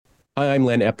I'm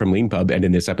Len Epp from LeanPub, and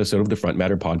in this episode of the Front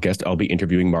Matter podcast, I'll be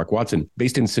interviewing Mark Watson.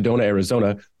 Based in Sedona,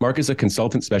 Arizona, Mark is a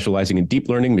consultant specializing in deep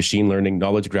learning, machine learning,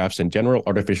 knowledge graphs, and general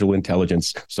artificial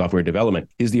intelligence software development.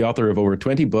 He's the author of over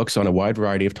 20 books on a wide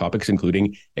variety of topics,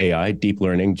 including AI, deep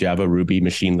learning, Java, Ruby,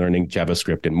 machine learning,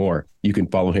 JavaScript, and more. You can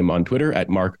follow him on Twitter at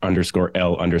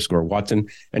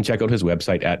Mark_L_Watson and check out his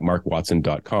website at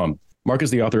markwatson.com. Mark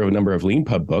is the author of a number of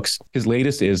LeanPub books. His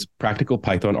latest is Practical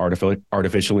Python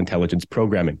Artificial Intelligence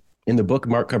Programming. In the book,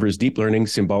 Mark covers deep learning,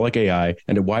 symbolic AI,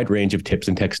 and a wide range of tips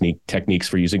and techniques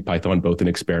for using Python both in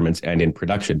experiments and in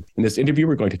production. In this interview,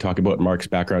 we're going to talk about Mark's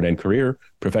background and career,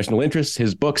 professional interests,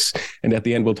 his books, and at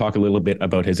the end, we'll talk a little bit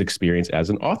about his experience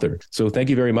as an author. So thank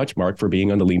you very much, Mark, for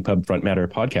being on the LeanPub Front Matter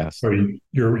podcast. Oh,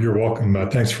 you're welcome.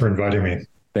 Thanks for inviting me.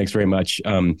 Thanks very much.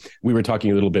 We were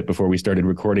talking a little bit before we started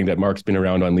recording that Mark's been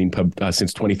around on LeanPub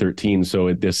since 2013.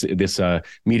 So this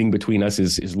meeting between us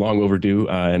is long overdue,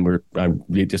 and I'm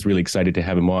just really excited to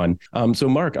have him on. So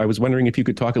Mark, I was wondering if you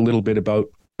could talk a little bit about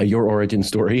your origin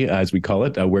story, as we call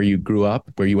it, where you grew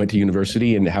up, where you went to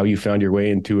university, and how you found your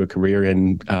way into a career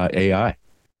in AI.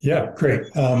 Yeah, great.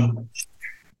 So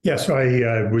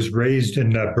I was raised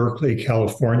in Berkeley,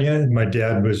 California. My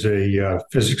dad was a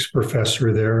physics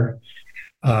professor there.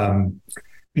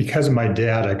 Because of my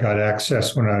dad, I got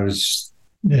access when I was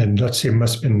in, let's see, it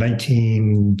must have been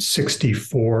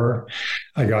 1964.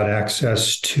 I got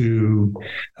access to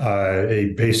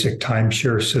a basic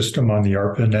timeshare system on the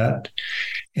ARPANET.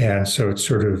 And so it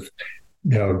sort of,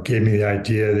 gave me the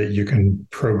idea that you can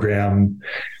program.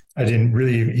 I didn't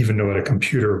really even know what a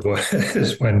computer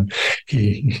was when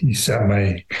he sat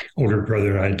my older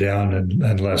brother and I down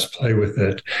and let us play with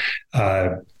it.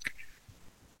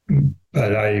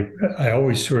 But I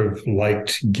always sort of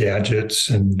liked gadgets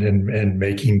and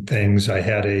making things. I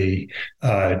had a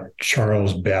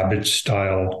Charles Babbage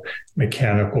style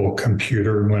mechanical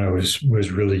computer when I was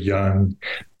really young,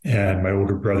 and my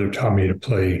older brother taught me to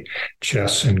play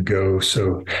chess and Go.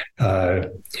 So,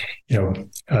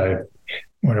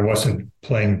 when I wasn't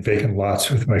playing vacant lots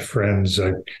with my friends,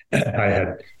 I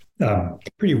had a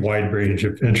pretty wide range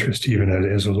of interest even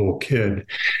as a little kid,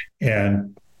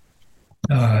 and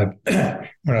when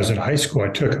I was in high school, I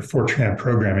took a Fortran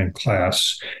programming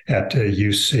class at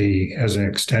UC as an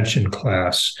extension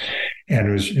class, and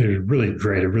it was really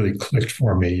great. It really clicked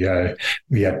for me.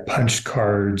 We had punch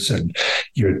cards, and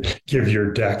you would give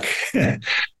your deck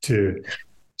to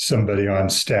somebody on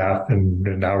staff, and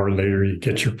an hour later you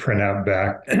get your printout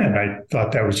back. And I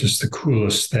thought that was just the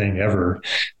coolest thing ever.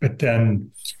 But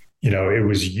then it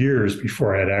was years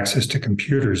before I had access to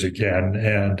computers again.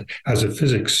 And I was a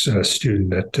physics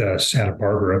student at UC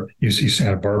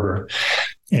Santa Barbara.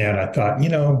 And I thought,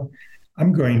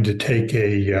 I'm going to take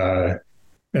a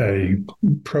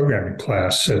programming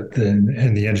class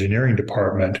in the engineering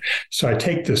department. So I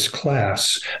take this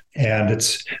class, and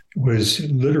it was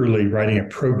literally writing a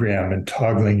program and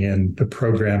toggling in the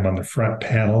program on the front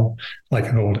panel, like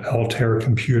an old Altair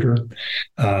computer.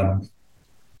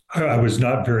 I was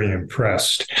not very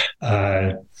impressed,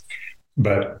 but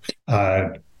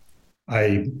I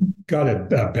got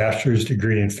a bachelor's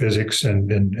degree in physics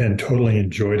and totally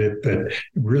enjoyed it, but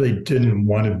really didn't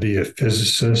want to be a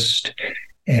physicist.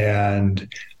 And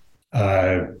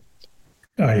I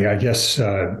guess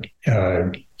a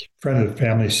friend of the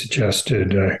family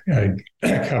suggested a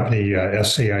company,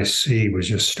 SAIC, was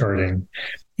just starting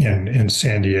in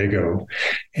San Diego.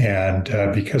 And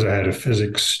because I had a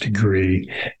physics degree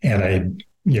and I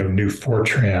knew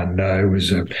Fortran, it was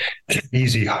an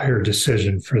easy hire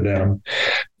decision for them.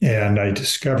 And I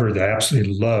discovered I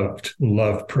absolutely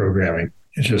loved programming.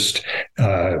 It just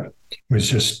was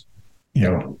just,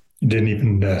 it didn't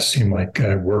even seem like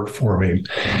work for me.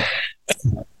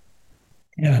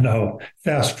 And I'll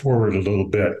fast forward a little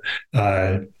bit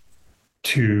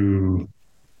to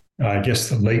I guess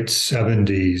the late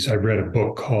 70s. I read a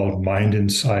book called Mind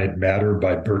Inside Matter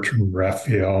by Bertrand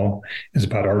Raphael. It's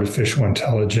about artificial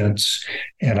intelligence.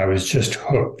 And I was just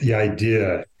hooked. The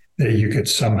idea that you could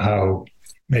somehow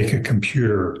make a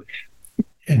computer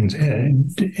in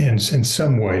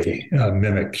some way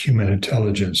mimic human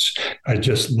intelligence. I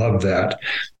just love that.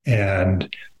 And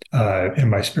in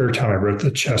my spare time, I wrote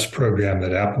the chess program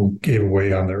that Apple gave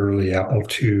away on the early Apple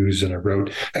IIs, and I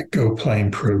wrote a Go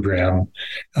playing program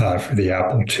for the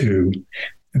Apple II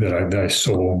that I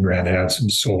sold, ran ads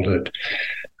and sold it.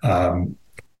 And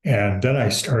then I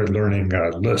started learning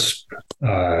Lisp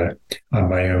on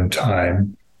my own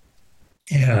time.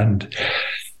 And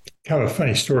kind of a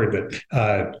funny story, but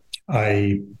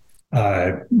I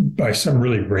by some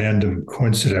really random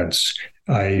coincidence,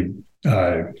 I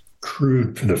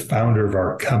crewed for the founder of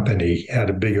our company. He had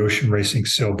a big ocean racing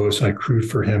sailboat, so I crewed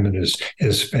for him and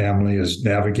his family as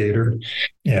navigator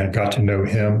and got to know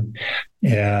him.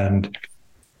 And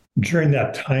during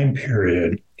that time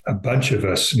period, a bunch of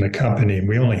us in the company,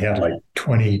 we only had like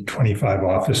 20, 25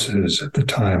 offices at the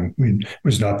time. It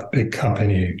was not the big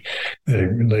company that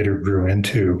it later grew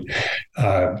into.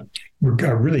 We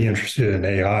got really interested in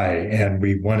AI, and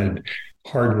we wanted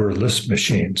hardware Lisp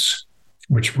machines,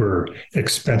 which were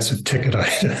expensive ticket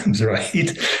items,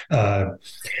 right?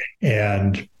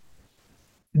 And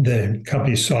the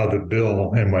company saw the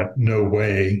bill and went, no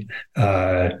way.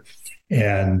 But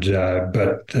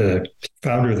the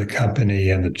founder of the company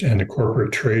and the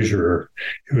corporate treasurer,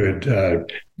 who had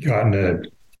gotten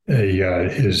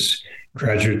his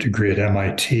graduate degree at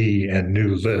MIT and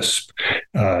knew Lisp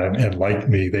and liked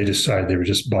me, they decided they would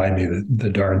just buy me the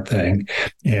darn thing,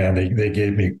 and they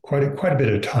gave me quite a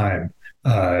bit of time.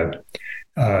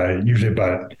 Usually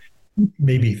about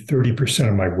maybe 30%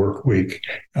 of my work week,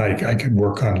 I could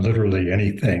work on literally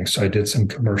anything. So I did some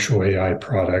commercial AI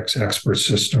products, Expert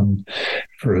System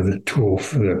for the tool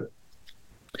for the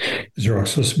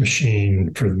Xerox Lisp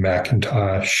machine, for the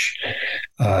Macintosh.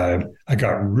 I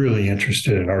got really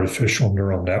interested in artificial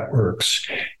neural networks,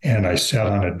 and I sat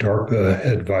on a DARPA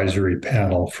advisory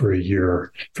panel for a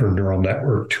year for neural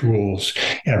network tools.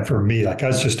 And for me, like, I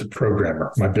was just a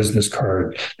programmer. My business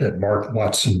card had Mark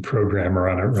Watson programmer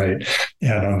on it, right?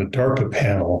 And on the DARPA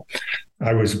panel,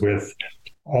 I was with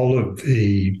all of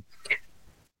the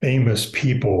famous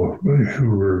people who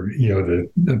were,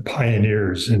 the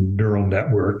pioneers in neural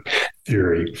network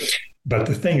theory. But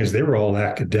the thing is, they were all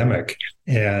academic,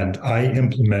 and I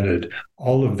implemented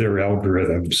all of their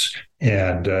algorithms,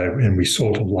 and we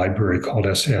sold a library called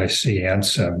SAIC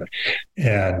Ansem.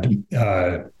 And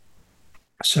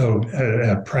so in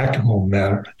a practical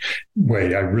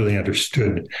way, I really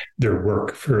understood their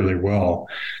work fairly well.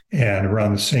 And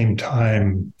around the same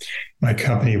time, my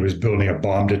company was building a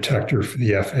bomb detector for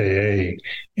the FAA,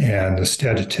 and the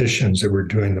statisticians that were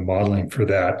doing the modeling for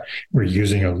that were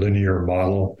using a linear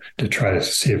model to try to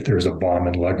see if there's a bomb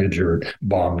in luggage or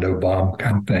bomb, no bomb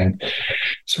kind of thing.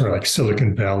 Sort of like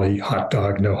Silicon Valley, hot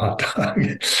dog, no hot dog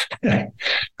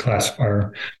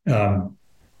classifier.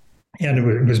 And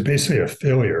it was basically a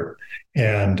failure.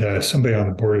 And somebody on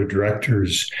the board of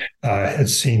directors had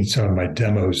seen some of my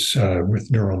demos with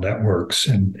neural networks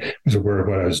and was aware of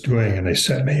what I was doing. And they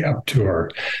sent me up to our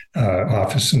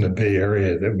office in the Bay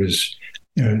Area that was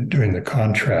doing the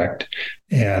contract.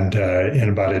 And in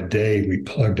about a day, we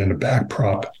plugged in a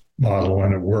backprop model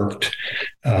and it worked.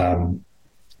 And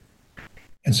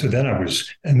so then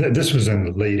this was in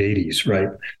the late 80s, right?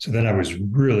 So then I was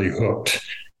really hooked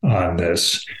on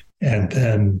this. And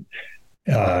then,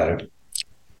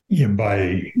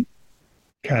 by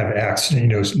kind of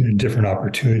accident, different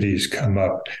opportunities come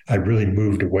up, I really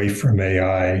moved away from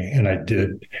AI, and I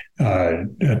did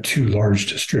 2 large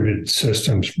distributed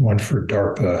systems. One for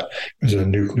DARPA, it was a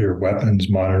nuclear weapons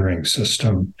monitoring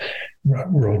system,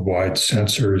 worldwide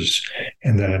sensors,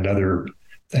 and then another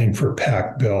thing for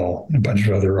PacBell and a bunch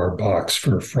of other RBOCs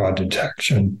for fraud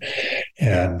detection.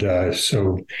 And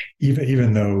so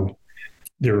even though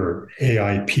there were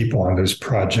AI people on those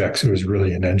projects, it was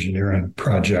really an engineering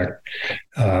project.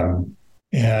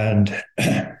 And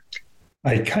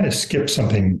I kind of skipped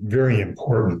something very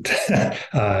important.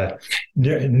 Near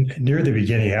the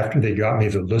beginning, after they got me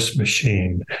the Lisp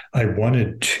machine, I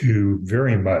wanted to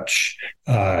very much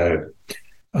get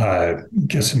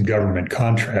some government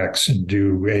contracts and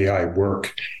do AI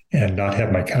work and not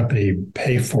have my company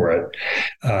pay for it.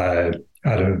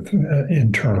 Out of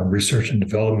internal research and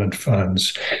development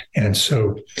funds. And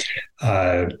so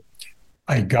I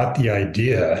got the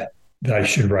idea that I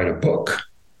should write a book.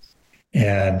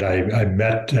 And I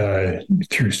met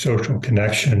through social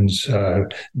connections,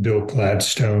 Bill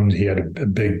Gladstone. He had a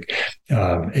big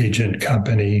agent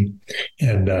company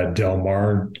in Del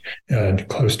Mar,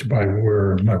 close to by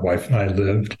where my wife and I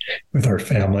lived with our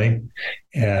family.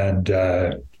 And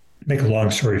make a long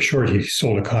story short, he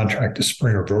sold a contract to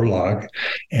Springer Verlag,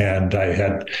 and I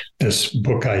had this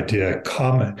book idea.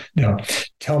 Now,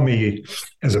 tell me,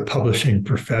 as a publishing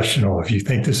professional, if you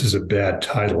think this is a bad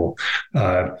title.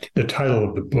 The title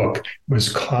of the book was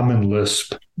Common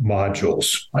Lisp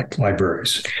Modules, like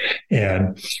libraries.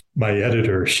 And my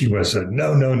editor, she was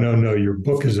no, your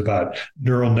book is about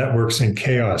neural networks and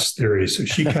chaos theory. So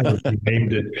she kind of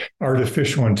named it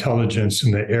Artificial Intelligence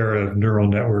in the Era of Neural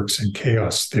Networks and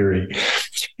Chaos Theory.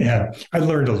 And I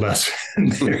learned a lesson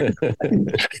there.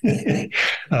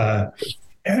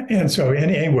 And so,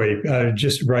 anyway,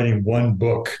 just writing one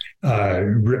book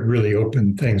really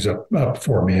opened things up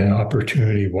for me,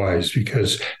 opportunity-wise,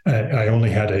 because I only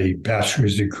had a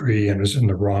bachelor's degree and was in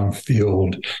the wrong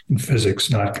field in physics,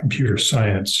 not computer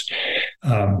science.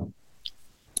 And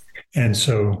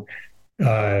so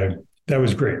that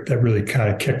was great. That really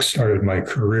kind of kick-started my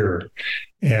career.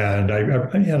 And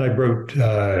I wrote,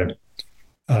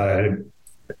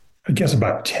 I guess,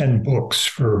 about 10 books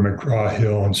for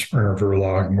McGraw-Hill and Springer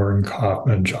Verlag, Morgan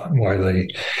Kaufmann, John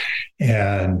Wiley.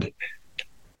 And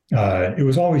it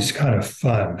was always kind of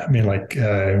fun. I mean, like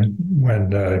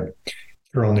when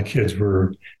Carol and the kids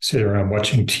were sitting around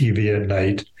watching TV at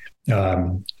night,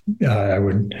 I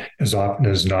would, as often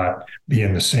as not, be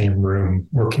in the same room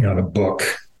working on a book,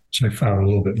 which I found a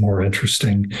little bit more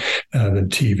interesting than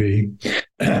TV.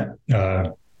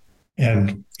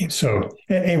 And so,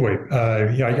 anyway,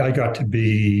 I got to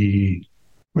be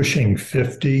pushing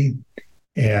 50,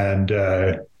 and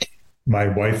my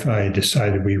wife and I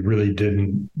decided we really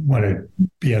didn't want to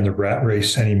be in the rat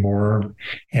race anymore.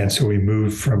 And so we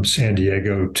moved from San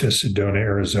Diego to Sedona,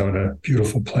 Arizona,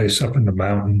 beautiful place up in the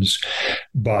mountains,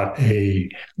 bought a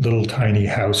little tiny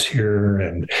house here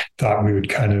and thought we would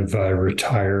kind of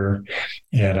retire.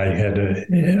 And I had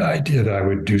an idea that I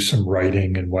would do some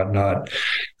writing and whatnot.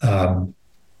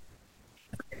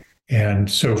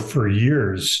 And so for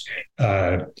years,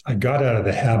 I got out of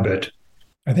the habit.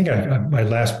 I think my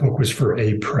last book was for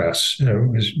A Press.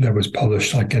 That was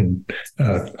published like in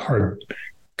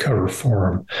hardcover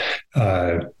form.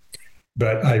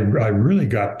 But I really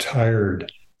got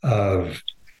tired of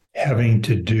having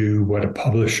to do what a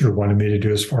publisher wanted me to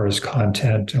do as far as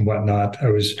content and whatnot. I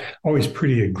was always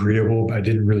pretty agreeable, but I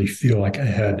didn't really feel like I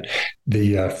had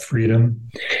the freedom.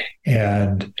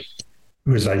 And it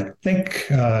was, I think,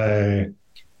 around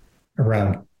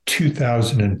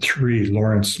 2003,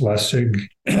 Lawrence Lessig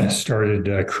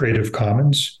started Creative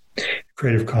Commons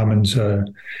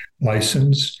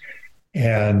license.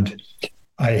 And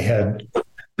I had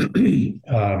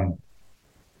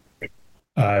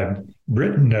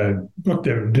written a book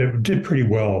that did pretty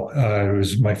well. It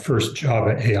was my first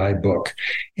Java AI book.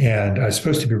 And I was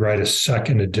supposed to write a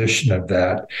second edition of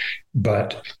that.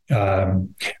 But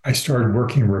I started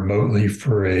working remotely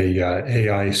for a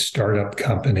AI startup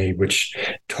company, which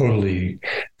totally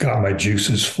got my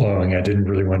juices flowing. I didn't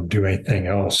really want to do anything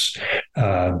else.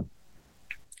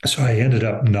 So I ended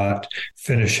up not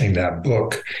finishing that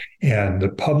book. And the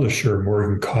publisher,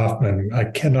 Morgan Kaufmann, I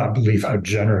cannot believe how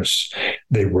generous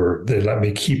they were. They let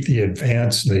me keep the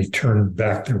advance and they turned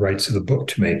back the rights of the book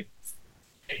to me.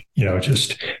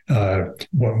 Just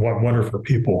wonderful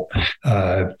people.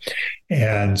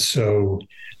 And so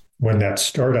when that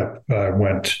startup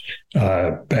went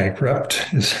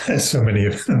bankrupt, as so many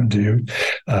of them do,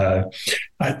 I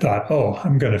thought,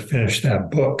 I'm going to finish that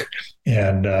book.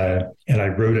 And I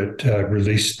wrote it,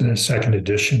 released the second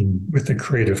edition with the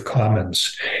Creative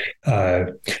Commons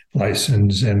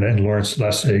license. And Lawrence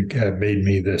Lessig made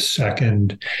me the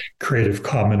second Creative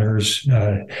Commoners.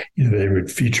 They would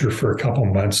feature for a couple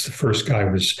months. The first guy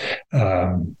was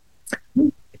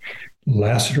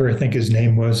Lasseter, I think his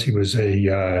name was. He was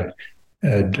a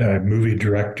movie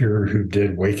director who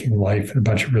did Waking Life and a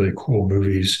bunch of really cool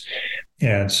movies.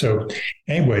 And so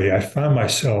anyway, I found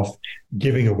myself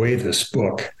giving away this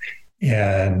book.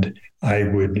 And I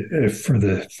would, for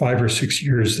the 5 or 6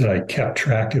 years that I kept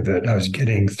track of it, I was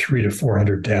getting 300 to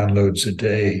 400 downloads a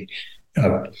day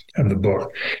of the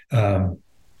book.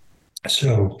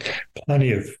 So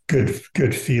plenty of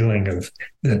good feeling of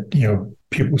that,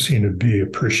 people seem to be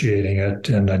appreciating it,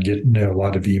 and I get a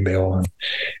lot of email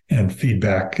and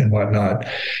feedback and whatnot.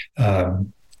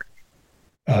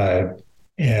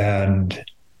 And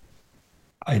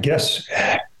I guess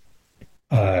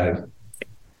I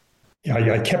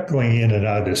kept going in and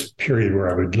out of this period where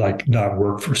I would not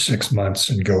work for 6 months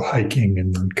and go hiking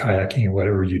and kayaking and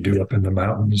whatever you do up in the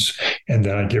mountains. And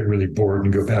then I'd get really bored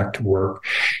and go back to work.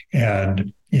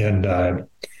 And in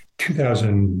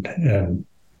 2012,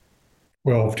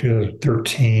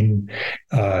 2013,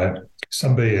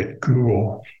 somebody at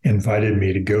Google invited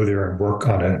me to go there and work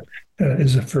on it.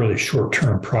 It's a fairly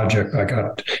short-term project. I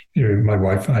got, my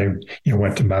wife and I,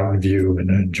 went to Mountain View and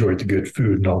enjoyed the good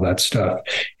food and all that stuff,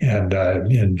 and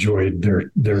enjoyed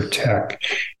their tech.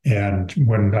 And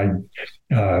when I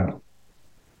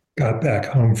got back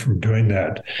home from doing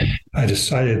that, I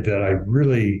decided that I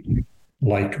really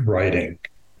liked writing.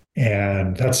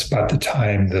 And that's about the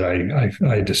time that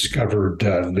I discovered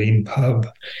LeanPub.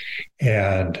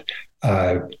 And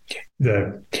uh,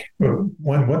 the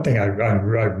one thing I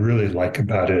really like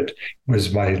about it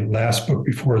was my last book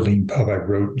before LeanPub I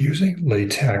wrote using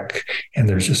LaTeX, and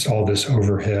there's just all this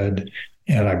overhead,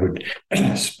 and I would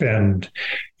spend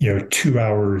 2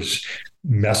 hours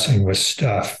messing with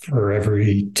stuff for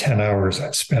every 10 hours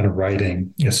I'd spent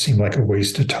writing. It seemed like a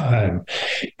waste of time.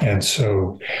 And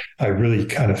so I really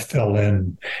kind of fell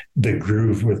in the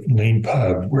groove with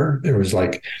LeanPub, where there was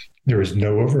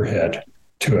no overhead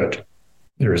to it.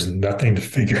 There was nothing to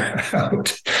figure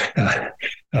out.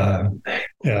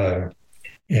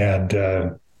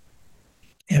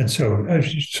 And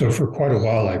so for quite a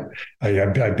while,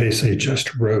 I basically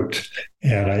just wrote,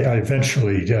 and I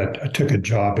eventually I took a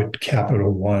job at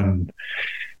Capital One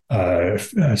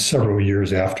several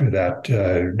years after that,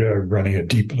 running a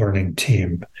deep learning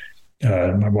team.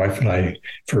 My wife and I,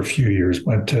 for a few years,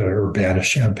 went to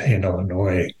Urbana-Champaign,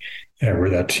 Illinois,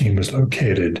 where that team was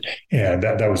located, and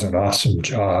that was an awesome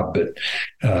job. But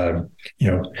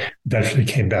eventually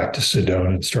came back to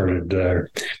Sedona and started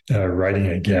writing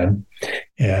again,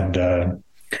 and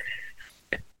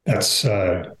that's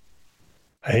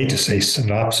I hate to say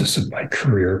synopsis of my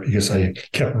career because I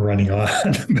kept running on.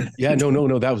 Yeah,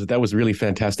 no. That was a really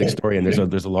fantastic story, and there's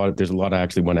a lot I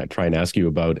actually want to try and ask you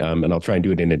about, and I'll try and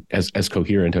do it in as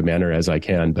coherent a manner as I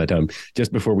can. But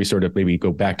just before we sort of maybe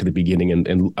go back to the beginning,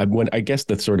 and I guess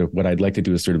that's sort of what I'd like to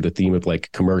do is sort of the theme of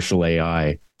like commercial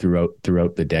AI throughout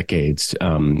the decades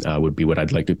would be what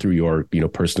I'd like to, through your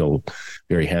personal,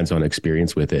 very hands-on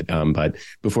experience with it. But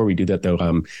before we do that,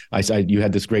 though, you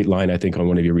had this great line, I think, on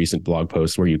one of your recent blog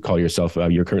posts where you call yourself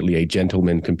you're currently a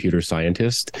gentleman computer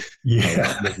scientist.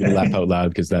 Yeah, make me laugh out loud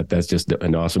because that's just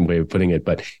an awesome way of putting it.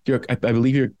 But I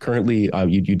believe you're currently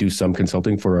you do some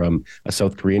consulting for a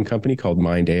South Korean company called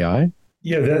Mind AI.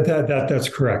 Yeah, that's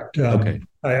correct. Okay.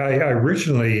 I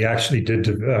originally actually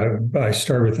I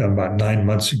started with them about 9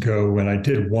 months ago when I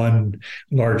did one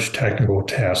large technical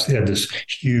task. They had this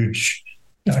huge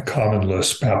Common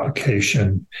Lisp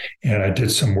application, and I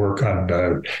did some work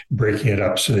on breaking it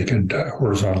up so they could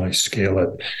horizontally scale it.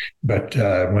 But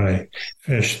when I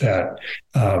finished that,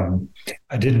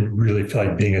 I didn't really feel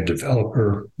like being a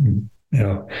developer.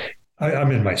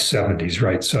 I'm in my 70s,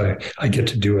 right? So I get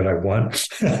to do what I want,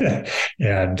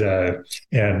 and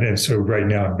so right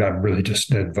now I'm really just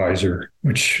an advisor,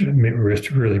 which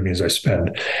really means I spend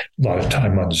a lot of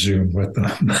time on Zoom with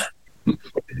them.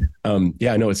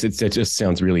 Yeah, no, it just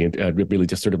sounds really, really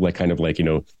just sort of like kind of like,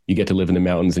 you get to live in the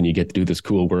mountains and you get to do this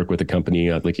cool work with a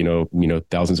company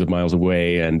thousands of miles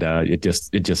away, and it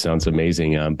just sounds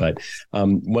amazing. But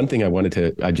one thing I wanted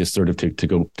to just sort of to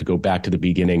go back to the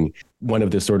beginning. One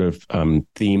of the sort of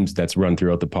themes that's run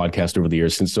throughout the podcast over the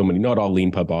years, since so many, not all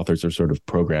LeanPub authors are sort of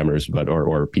programmers, but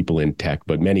or people in tech,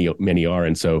 but many are,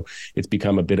 and so it's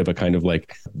become a bit of a kind of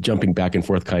like jumping back and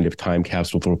forth kind of time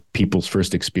capsule for people's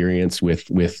first experience with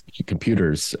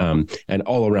computers, and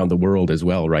all around the world as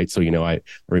well, right? So I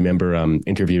remember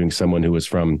interviewing someone who was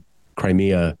from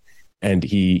Crimea, and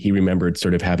he remembered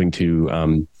sort of having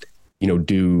to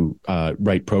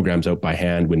write programs out by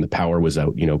hand when the power was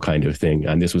out, kind of thing.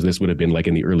 And this would have been like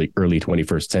in the early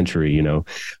 21st century,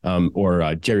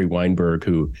 or Jerry Weinberg,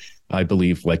 who I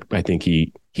believe, I think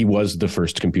he was the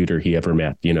first computer he ever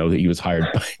met, that he was hired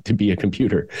to be a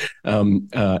computer.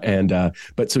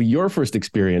 But so your first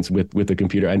experience with a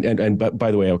computer, and but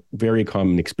by the way, a very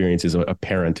common experience is a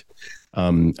parent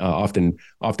often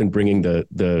bringing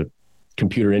the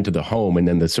computer into the home, and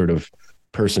then the sort of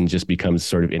person just becomes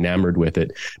sort of enamored with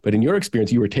it. But in your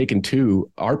experience, you were taken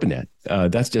to ARPANET.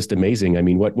 That's just amazing. I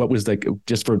mean, what was like,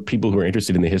 just for people who are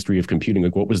interested in the history of computing,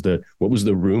 like what was the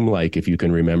room like, if you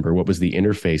can remember? What was the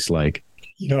interface like?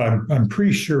 I'm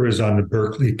pretty sure it was on the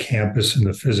Berkeley campus in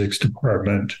the physics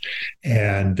department,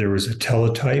 and there was a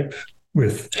teletype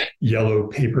with yellow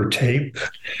paper tape,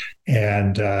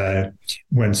 and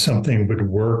when something would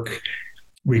work,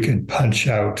 we could punch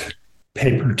out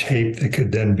paper tape that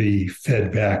could then be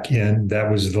fed back in.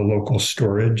 That was the local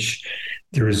storage.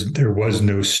 There was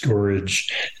no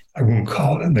storage. I won't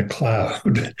call it in the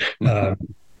cloud.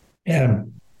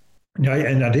 And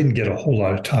I didn't get a whole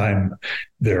lot of time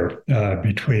there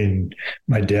between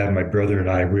my dad, my brother, and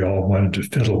I. We all wanted to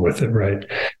fiddle with it, right?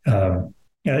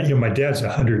 My dad's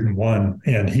 101,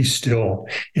 and he still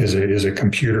is a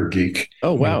computer geek.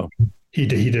 Oh, wow. He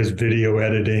does video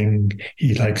editing.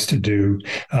 He likes to do.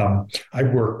 I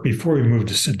worked before we moved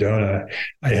to Sedona.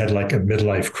 I had like a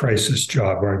midlife crisis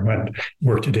job where I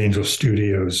worked at Angel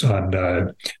Studios on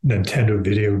Nintendo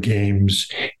video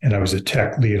games, and I was a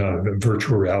tech lead on a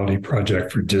virtual reality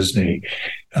project for Disney,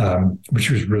 which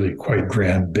was really quite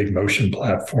grand. Big motion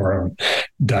platform,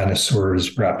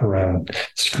 dinosaurs, wraparound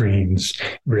screens,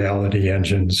 reality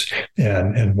engines,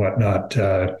 and whatnot,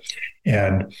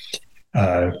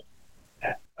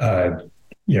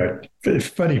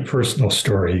 funny personal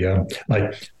story.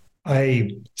 Like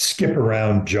I skip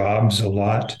around jobs a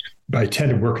lot, but I tend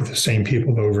to work with the same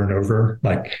people over and over.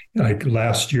 Like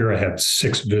last year, I had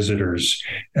 6 visitors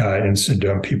in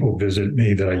Sedona. People visit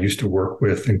me that I used to work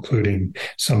with, including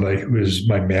somebody who was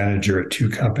my manager at 2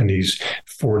 companies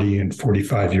 40 and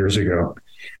 45 years ago.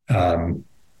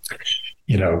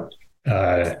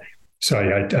 So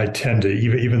I tend to,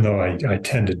 even though I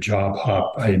tend to job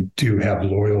hop, I do have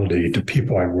loyalty to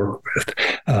people I work with.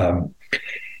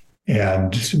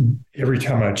 And every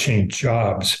time I change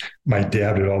jobs, my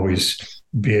dad would always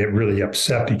be really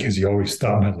upset because he always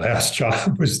thought my last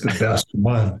job was the best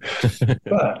one.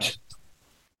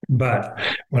 But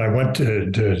when I went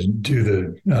to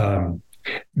do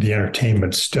the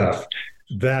entertainment stuff,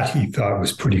 that he thought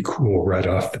was pretty cool right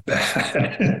off the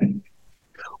bat.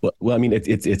 Well, I mean,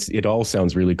 it all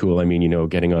sounds really cool. I mean,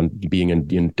 getting on, being in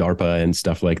DARPA and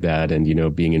stuff like that, and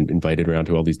being invited around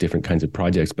to all these different kinds of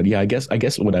projects. But yeah, I guess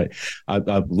what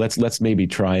let's maybe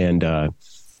try and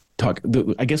talk.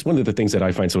 I guess one of the things that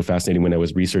I find so fascinating when I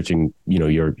was researching,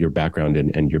 your background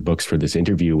and your books for this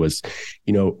interview was,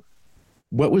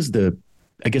 what was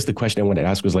I guess the question I wanted to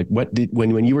ask was like,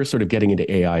 when you were sort of getting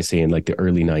into AI, say in like the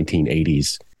early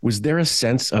 1980s, was there a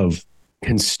sense of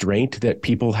constraint that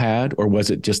people had, or was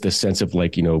it just a sense of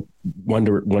like,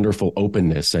 wonderful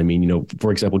openness? I mean,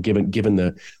 for example,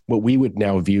 given what we would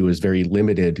now view as very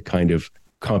limited kind of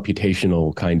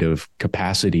computational kind of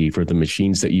capacity for the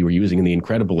machines that you were using, and the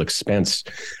incredible expense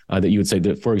that you would say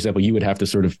that, for example, you would have to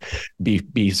sort of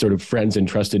be sort of friends and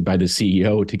trusted by the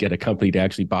CEO to get a company to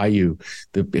actually buy you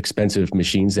the expensive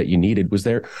machines that you needed. Was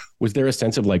there a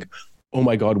sense of like, oh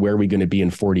my God, where are we going to be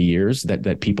in 40 years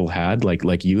that people had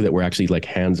like you that were actually like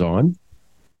hands-on?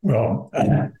 Well,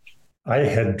 I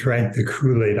had drank the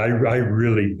Kool-Aid. I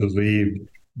really believed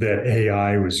that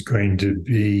AI was going to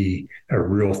be a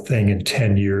real thing in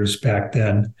 10 years back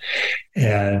then.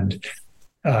 And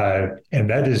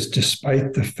that is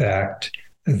despite the fact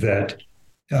that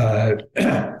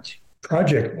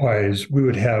project-wise, we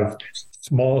would have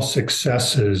small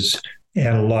successes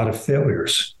and a lot of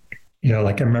failures.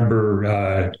 Like I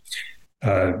remember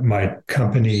my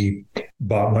company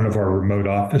bought one of our remote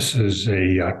offices,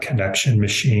 a connection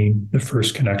machine, the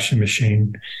first connection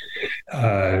machine.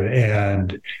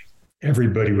 And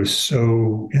everybody was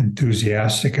so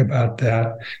enthusiastic about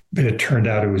that, but it turned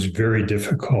out it was very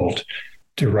difficult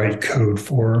to write code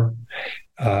for.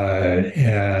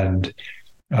 And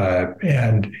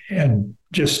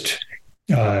just,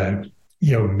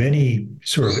 many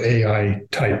sort of AI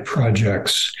type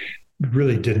projects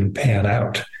really didn't pan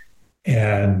out.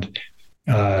 And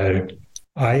I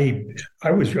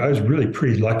was really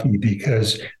pretty lucky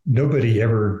because nobody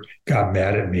ever got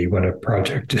mad at me when a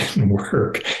project didn't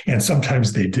work, and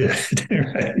sometimes they did.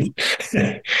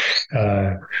 Right?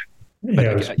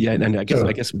 And I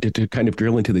guess to kind of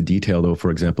drill into the detail, though, for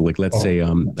example, like let's say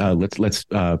let's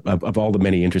of all the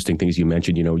many interesting things you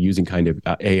mentioned, using kind of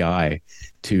AI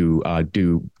to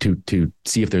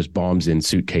see if there's bombs in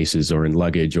suitcases or in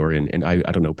luggage or in I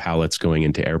don't know, pallets going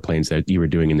into airplanes that you were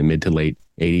doing in the mid to late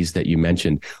 80s that you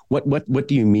mentioned. What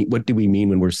do you mean? What do we mean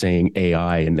when we're saying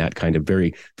AI in that kind of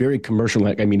very, very commercial?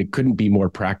 I mean, it couldn't be more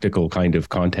practical kind of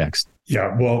context.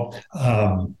 Yeah, well,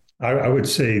 I would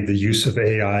say the use of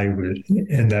AI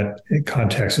in that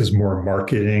context is more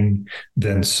marketing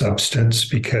than substance,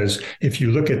 because if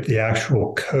you look at the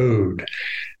actual code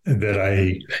that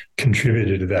I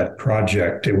contributed to that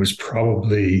project, it was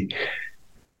probably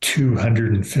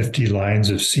 250 lines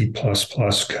of C++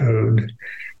 code.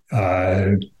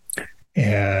 And,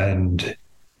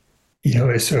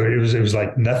 so it was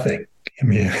like nothing. I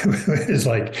mean, it was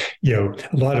like, a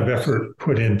lot of effort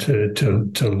put into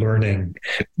learning,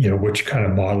 which kind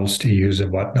of models to use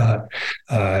and whatnot.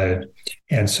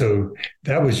 And so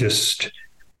that was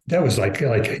like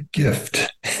a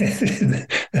gift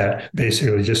that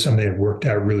basically just something that worked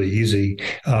out really easy.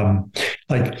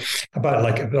 Like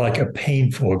a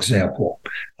painful example,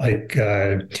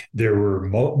 there were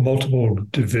multiple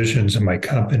divisions in my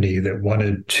company that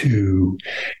wanted to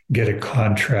get a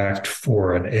contract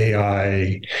for an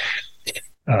AI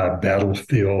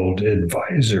battlefield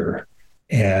advisor.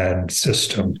 and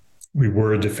system. We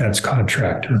were a defense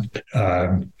contractor.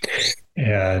 And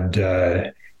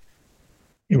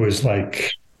it was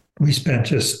like we spent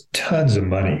just tons of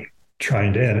money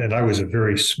trying to, and I was a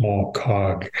very small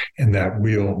cog in that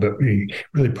wheel, but we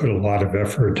really put a lot of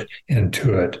effort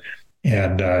into it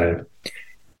and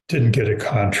didn't get a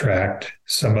contract.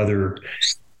 Some other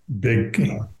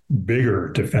bigger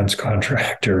defense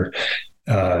contractor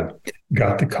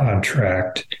got the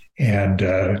contract, and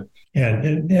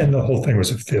the whole thing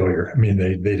was a failure. I mean,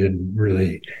 they didn't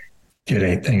really get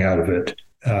anything out of it,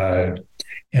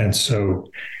 and so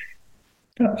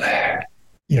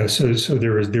so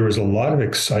there was a lot of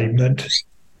excitement,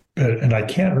 and I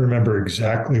can't remember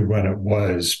exactly when it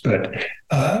was, but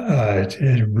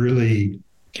it really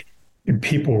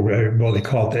people they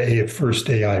call it the first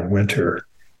AI winter.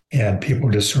 And people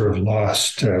just sort of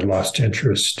lost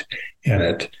interest in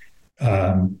it.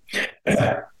 But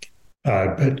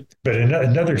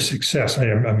another success. I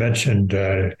mentioned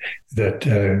that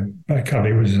my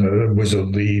company was a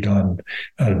lead on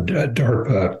a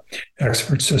DARPA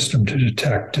expert system to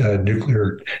detect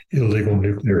illegal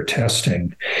nuclear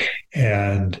testing,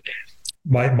 and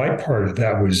my part of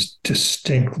that was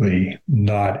distinctly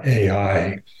not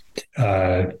AI.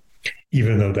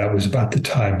 Even though that was about the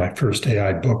time my first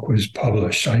AI book was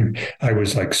published, I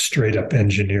was like straight up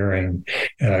engineering.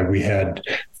 We had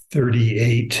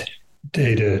 38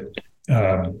 data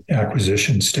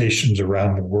acquisition stations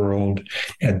around the world.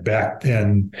 And back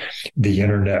then, the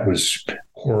internet was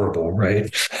horrible,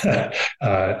 right?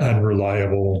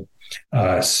 Unreliable.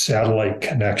 Satellite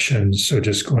connections. So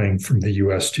just going from the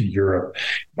US to Europe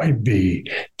might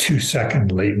be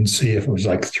 2-second latency if it was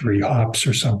like 3 hops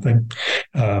or something.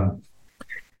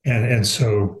 And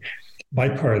so my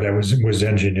part of that was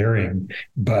engineering,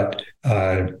 but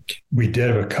we did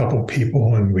have a couple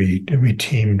people, and we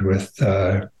teamed with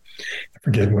I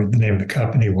forget what the name of the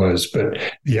company was, but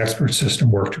the expert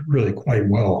system worked really quite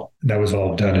well, and that was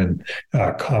all done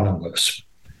in Common Lisp.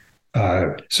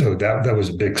 So that was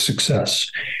a big success,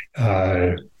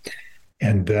 and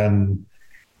then.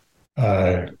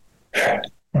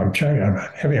 I'm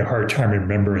having a hard time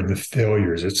remembering the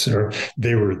failures.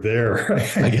 They were there.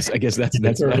 I guess that's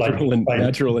natural and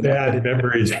natural. Bad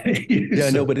memories. Yeah,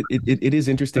 no, but it is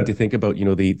interesting to think about,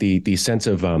 the sense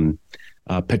of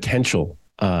potential.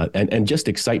 And just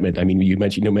excitement. I mean, you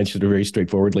mentioned it very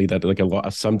straightforwardly that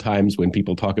sometimes when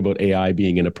people talk about AI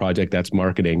being in a project, that's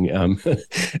marketing,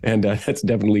 and that's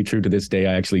definitely true to this day.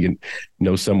 I actually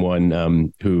know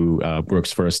someone who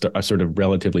works for a sort of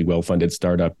relatively well-funded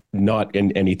startup, not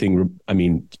in anything. I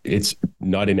mean, it's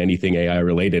not in anything AI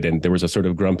related, and there was a sort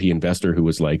of grumpy investor who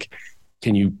was like,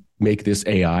 "Can you make this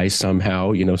AI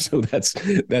somehow?" So that's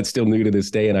still new to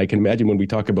this day. And I can imagine when we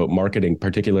talk about marketing,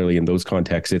 particularly in those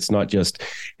contexts, it's not just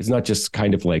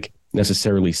kind of like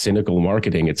necessarily cynical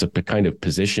marketing. It's a kind of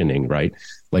positioning, right?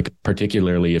 Like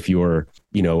particularly if you're,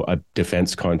 a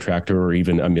defense contractor or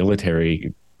even a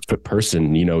military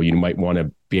person, you might want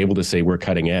to be able to say we're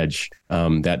cutting edge.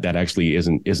 That actually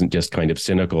isn't just kind of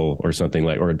cynical or something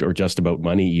like, or just about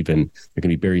money. Even there can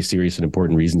be very serious and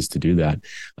important reasons to do that.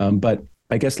 But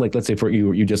I guess, like, let's say for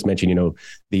you just mentioned,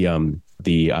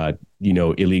 the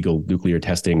illegal nuclear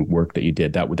testing work that you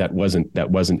did. That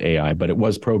wasn't AI, but it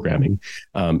was programming.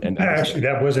 And actually,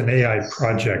 that was an AI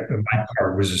project, but my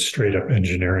part was a straight up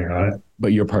engineering on it.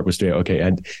 But your part was straight. Okay.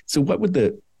 And so, what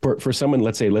would for someone,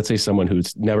 let's say someone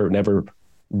who's never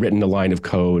written a line of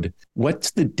code,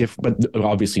 what's the but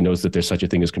obviously knows that there's such a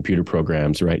thing as computer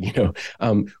programs, right?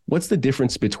 What's the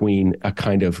difference between a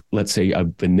kind of, let's say, a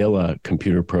vanilla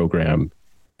computer program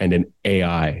and an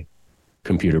AI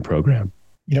computer program?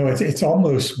 It's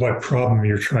almost what problem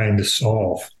you're trying to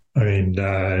solve. I mean,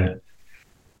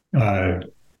 I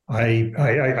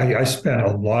spent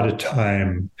a lot of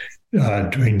time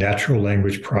doing natural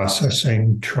language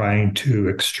processing, trying to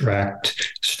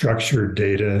extract structured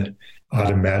data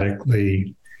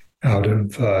automatically out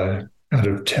of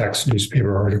text,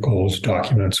 newspaper articles,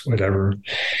 documents, whatever,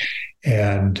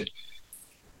 and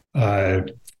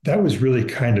that was really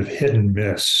kind of hit and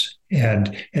miss,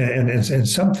 and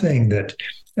something that.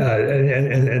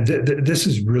 This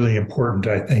is really important,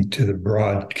 I think, to the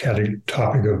broad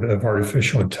topic of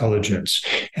artificial intelligence,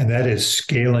 and that is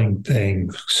scaling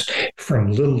things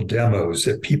from little demos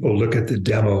that people look at the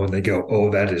demo and they go, "Oh,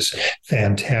 that is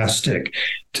fantastic,"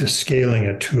 to scaling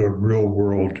it to a real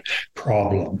world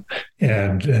problem,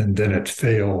 and then it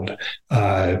failed.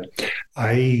 I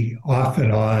off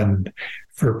and on,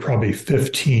 for probably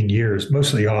 15 years,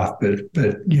 mostly off, but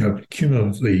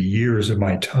cumulatively years of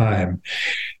my time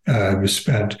was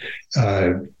spent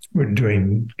we're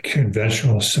doing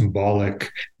conventional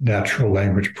symbolic natural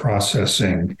language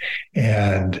processing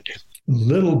and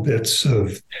little bits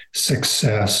of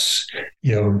success,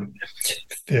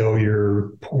 failure,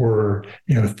 poor,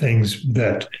 things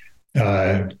that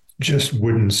just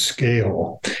wouldn't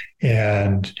scale.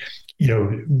 And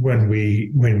when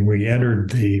we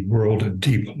entered the world of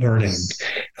deep learning,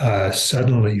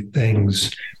 suddenly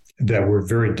things that were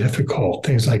very difficult,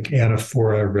 things like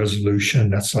anaphora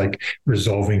resolution, that's like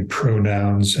resolving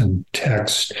pronouns and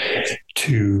text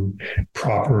to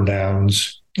proper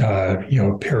nouns,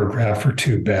 a paragraph or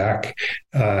two back.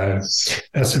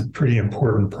 That's a pretty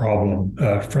important problem.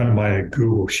 A friend of mine at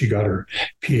Google, she got her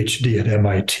PhD at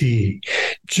MIT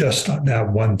just on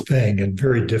that one thing, and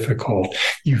very difficult.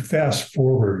 You fast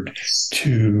forward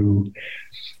to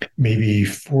maybe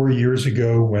 4 years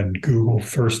ago when Google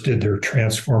first did their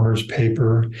Transformers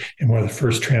paper, and one of the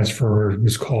first Transformers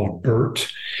was called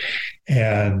BERT.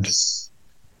 And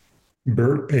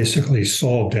BERT basically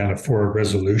solved anaphora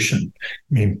resolution.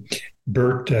 I mean,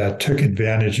 BERT took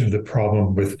advantage of the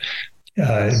problem with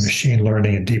machine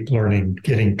learning and deep learning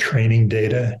getting training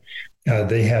data.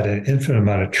 They had an infinite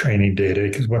amount of training data,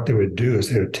 because what they would do is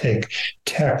they would take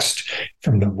text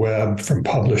from the web, from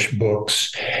published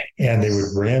books, and they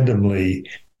would randomly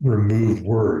remove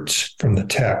words from the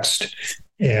text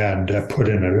and put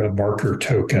in a marker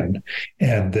token,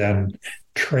 and then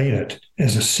train it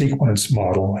as a sequence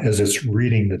model as it's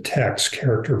reading the text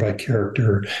character by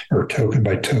character or token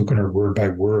by token or word by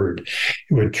word.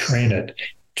 It would train it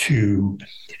to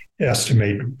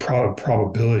estimate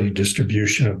probability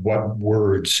distribution of what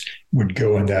words would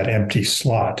go in that empty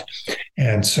slot.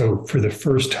 And so for the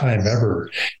first time ever,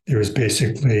 there was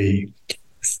basically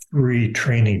free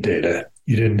training data.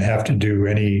 You didn't have to do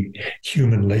any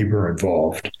human labor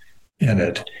involved in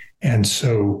it. And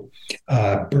so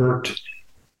BERT,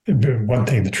 one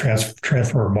thing, the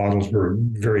transformer models were a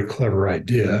very clever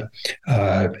idea,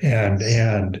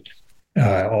 and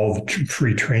all the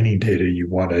free training data you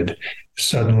wanted.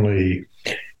 Suddenly,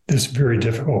 this very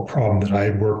difficult problem that I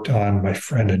had worked on, my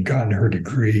friend had gotten her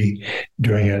degree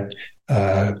doing it,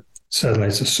 suddenly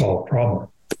it's a solved problem.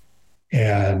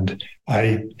 And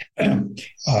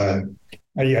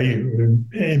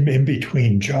in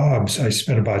between jobs, I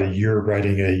spent about a year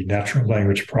writing a natural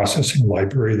language processing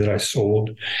library that I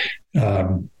sold.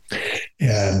 And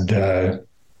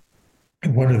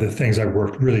one of the things I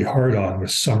worked really hard on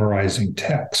was summarizing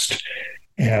text.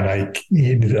 And I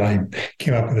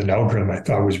came up with an algorithm I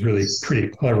thought was really pretty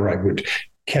clever. I would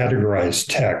categorize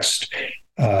text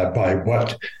by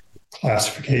what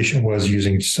classification was,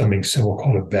 using something simple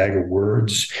called a bag of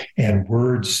words, and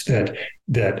words that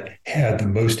had the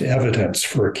most evidence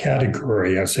for a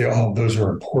category, I'd say, oh, those are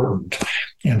important.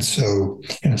 And so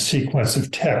in a sequence of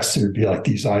text, there would be like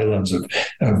these islands of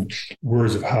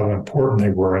words of how important they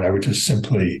were. And I would just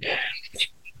simply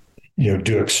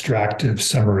do extractive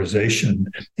summarization,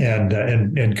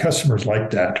 and customers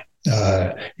liked that.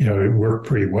 It worked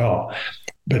pretty well.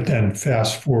 But then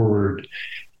fast forward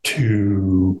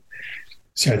to,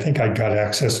 I think I got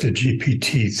access to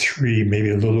GPT-3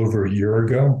 maybe a little over a year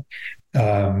ago.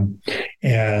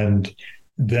 And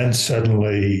then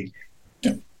suddenly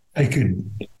I could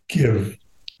give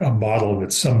a model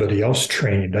that somebody else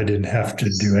trained. I didn't have to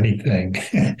do anything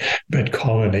but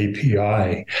call an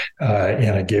API,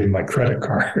 and I gave him my credit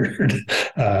card.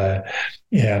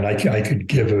 And I could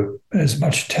give as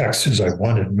much text as I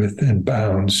wanted within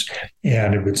bounds,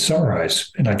 and it would summarize.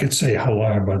 And I could say how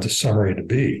long I want the summary to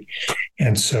be.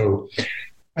 And so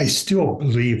I still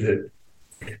believe that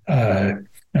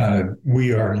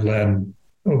we are, Len,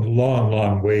 a long,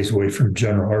 long ways away from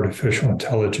general artificial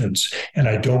intelligence. And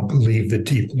I don't believe that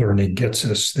deep learning gets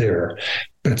us there.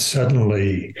 But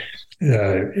suddenly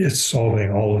it's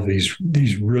solving all of these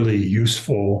really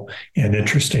useful and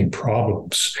interesting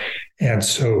problems. And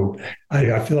so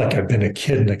I feel like I've been a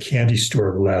kid in a candy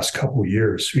store the last couple of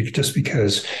years, just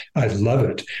because I love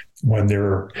it when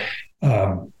there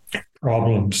are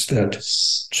problems that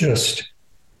just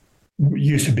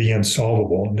used to be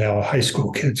unsolvable. Now high school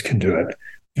kids can do it.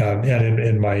 And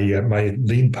in my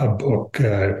LeanPub book,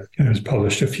 it was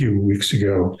published a few weeks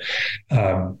ago,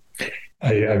 I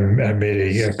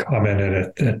made a comment in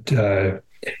it that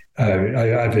I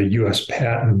have a U.S.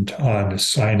 patent on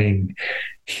assigning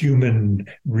human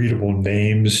readable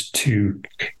names to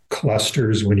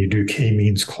clusters when you do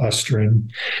k-means clustering,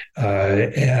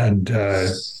 and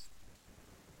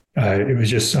it was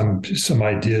just some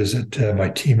ideas that my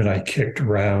team and I kicked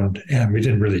around, and we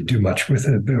didn't really do much with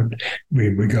it, but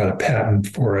we got a patent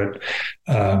for it.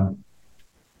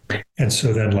 And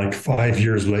so then, like 5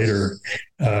 years later,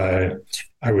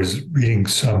 I was reading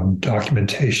some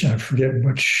documentation. I forget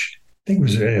which, I think it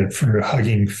was for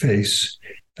Hugging Face,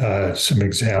 some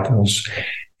examples.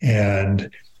 And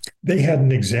they had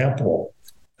an example,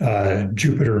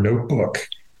 Jupyter Notebook,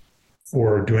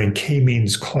 for doing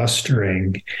k-means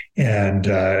clustering and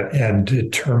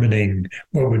determining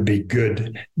what would be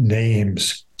good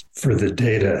names for the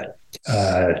data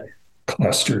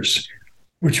clusters,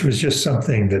 which was just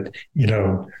something that,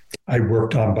 I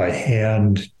worked on by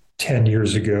hand 10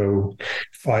 years ago.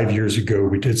 5 years ago,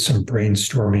 we did some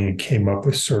brainstorming and came up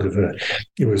with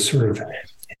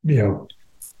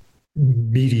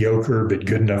mediocre, but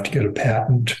good enough to get a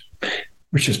patent,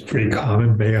 which is pretty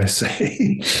common, may I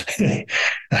say.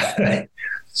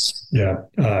 Yeah.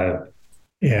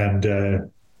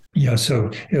 So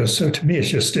to me, it's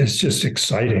just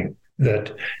exciting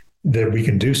that we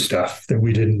can do stuff that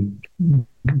we didn't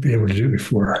be able to do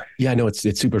before. Yeah, no, it's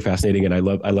super fascinating, and I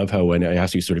love how when I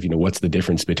asked you sort of what's the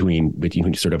difference between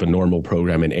sort of a normal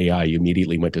program and AI, you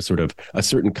immediately went to sort of a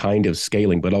certain kind of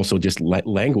scaling, but also just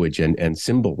language and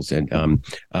symbols and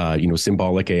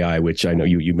symbolic AI, which I know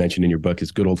you mentioned in your book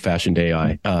is good old fashioned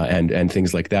AI and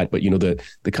things like that. But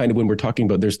the kind of, when we're talking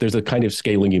about there's a kind of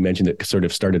scaling you mentioned that sort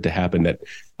of started to happen that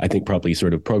I think probably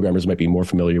sort of programmers might be more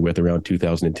familiar with around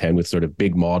 2010 with sort of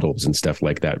big models and stuff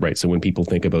like that, right? So when people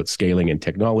think about scaling and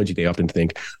technology, they often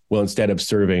think, well, instead of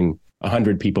serving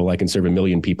 100 people, I can serve 1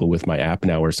 million people with my app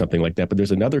now or something like that. But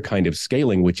there's another kind of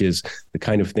scaling, which is the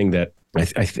kind of thing that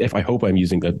I hope I'm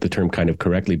using the term kind of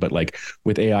correctly, but like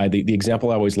with AI, the example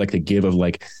I always like to give of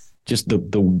like just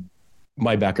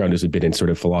my background is a bit in sort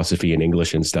of philosophy and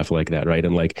English and stuff like that, right?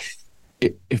 And like,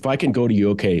 if I can go to you,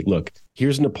 okay, look,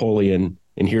 here's Napoleon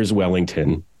and here's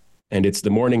Wellington, and it's the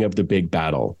morning of the big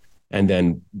battle. And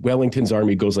then Wellington's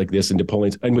army goes like this, and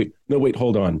Napoleon's. And wait,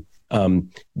 hold on.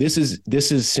 This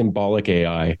is symbolic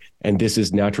AI, and this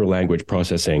is natural language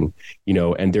processing.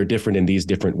 And they're different in these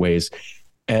different ways.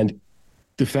 And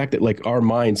the fact that like our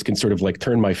minds can sort of like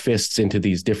turn my fists into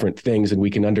these different things, and we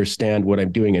can understand what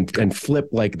I'm doing and flip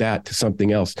like that to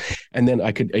something else. And then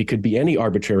it could be any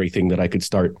arbitrary thing that I could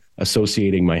start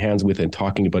associating my hands with and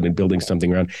talking about and building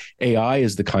something around. AI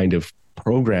is the kind of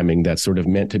programming that's sort of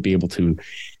meant to be able to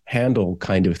handle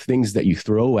kind of things that you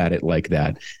throw at it like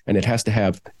that. And it has to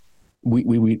have,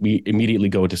 we immediately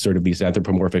go to sort of these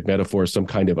anthropomorphic metaphors, some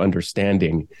kind of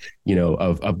understanding,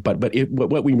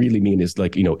 what we really mean is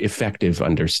like, effective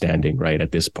understanding, right,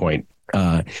 at this point.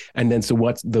 And then so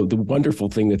what's the wonderful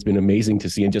thing that's been amazing to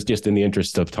see, and just in the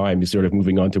interest of time, is sort of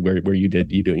moving on to where you do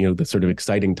the sort of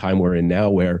exciting time we're in now,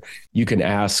 where you can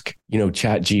ask,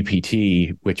 Chat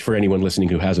GPT, which for anyone listening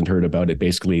who hasn't heard about it,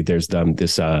 basically there's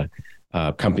this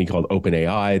company called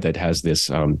OpenAI that has this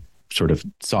sort of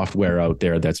software out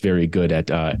there that's very good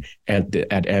at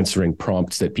answering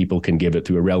prompts that people can give it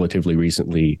through a relatively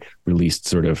recently released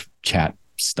sort of chat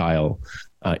style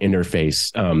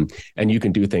interface. And you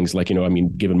can do things like,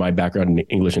 given my background in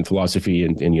English and philosophy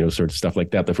and sort of stuff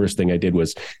like that, the first thing I did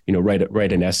was,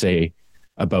 write an essay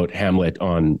about Hamlet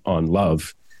on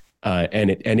love. And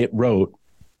it wrote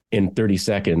in 30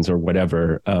 seconds or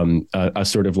whatever, a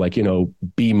sort of like,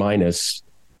 B-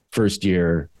 first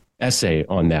year essay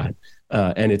on that.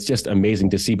 And it's just amazing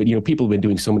to see. But, people have been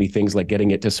doing so many things like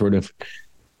getting it to sort of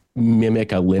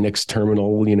mimic a Linux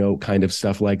terminal, kind of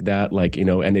stuff like that. Like,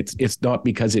 and it's not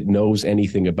because it knows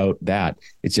anything about that.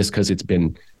 It's just because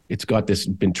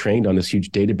been trained on this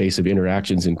huge database of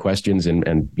interactions and questions and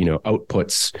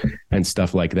outputs and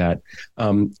stuff like that.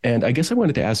 And I guess I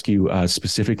wanted to ask you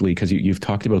specifically, because you've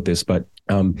talked about this, but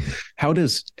how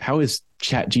is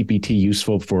ChatGPT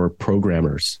useful for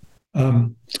programmers?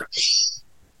 That's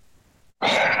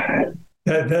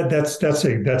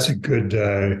a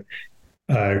good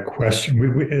question.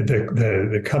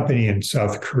 The company in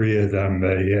South Korea that I'm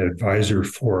the advisor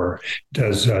for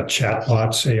does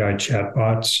chatbots, AI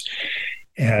chatbots.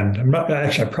 And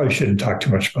I probably shouldn't talk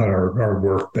too much about our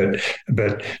work,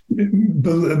 but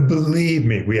believe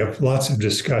me, we have lots of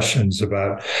discussions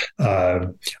about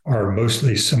our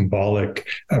mostly symbolic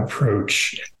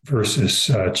approach versus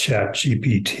Chat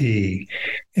GPT.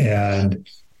 And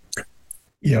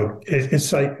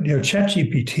it's like, Chat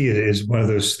GPT is one of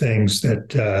those things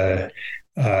that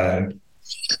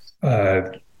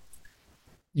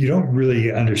you don't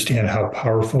really understand how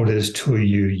powerful it is till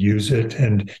you use it.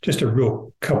 And just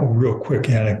a couple real quick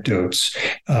anecdotes.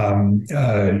 When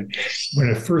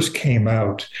it first came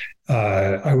out,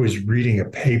 I was reading a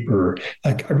paper.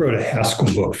 Like, I wrote a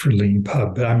Haskell book for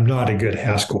LeanPub, but I'm not a good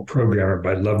Haskell programmer,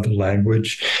 but I love the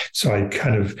language. So I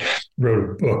kind of wrote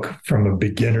a book from a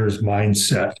beginner's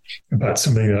mindset about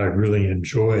something that I really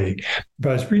enjoy. But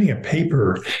I was reading a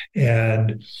paper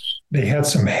and they had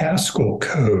some Haskell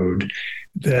code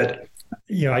that,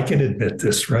 I can admit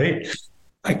this, right?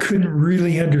 I couldn't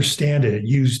really understand it. It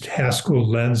used Haskell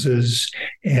lenses.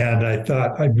 And I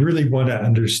thought, I really want to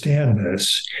understand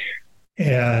this.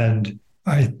 And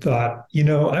I thought,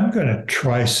 I'm going to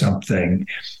try something.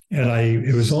 And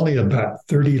it was only about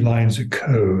 30 lines of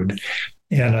code.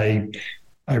 And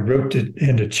I wrote it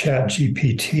into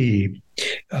ChatGPT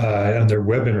on their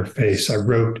web interface. I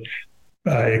wrote,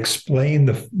 explain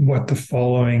what the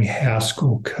following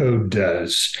Haskell code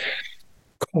does,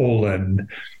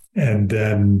 and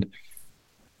then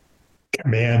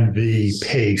Command V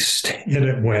paste, and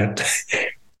it went.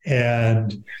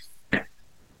 And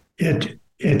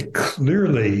it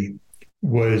clearly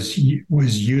was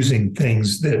using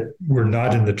things that were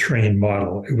not in the trained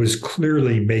model. It was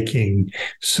clearly making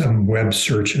some web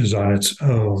searches on its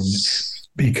own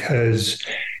because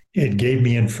it gave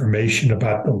me information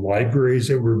about the libraries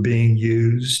that were being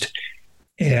used.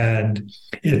 And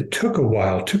it took a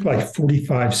while. It took like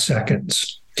 45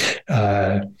 seconds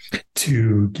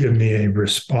to give me a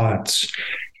response.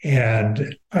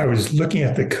 And I was looking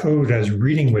at the code, I was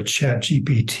reading what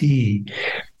ChatGPT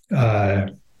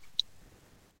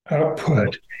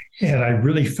output, and I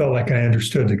really felt like I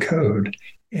understood the code.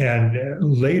 And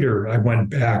later I went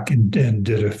back and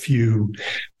did a few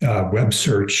web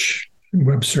searches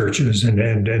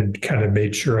and kind of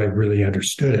made sure I really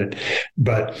understood it.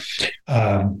 But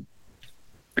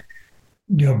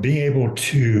being able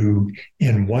to,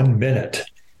 in 1 minute,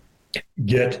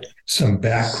 get some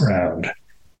background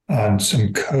on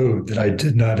some code that I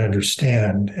did not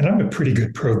understand, and I'm a pretty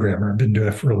good programmer, I've been doing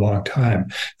it for a long time,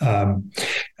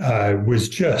 was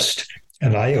just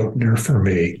an eye-opener for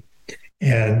me.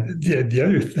 And the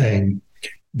other thing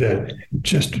that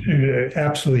just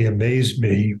absolutely amazed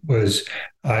me was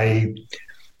I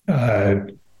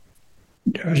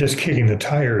was just kicking the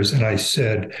tires, and I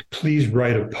said, please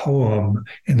write a poem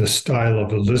in the style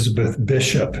of Elizabeth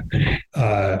Bishop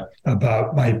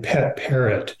about my pet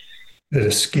parrot that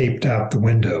escaped out the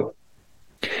window.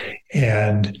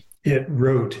 And it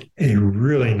wrote a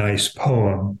really nice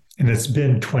poem. And it's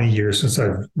been 20 years since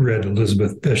I've read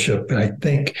Elizabeth Bishop, and I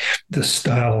think the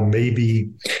style maybe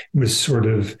was sort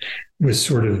of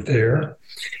there.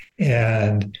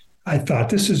 And I thought,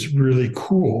 this is really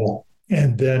cool.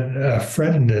 And then a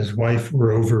friend and his wife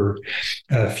were over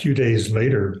a few days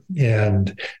later,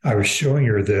 and I was showing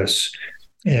her this,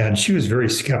 and she was very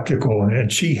skeptical.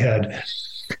 And she had,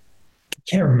 I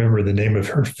can't remember the name of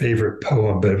her favorite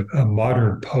poem, but a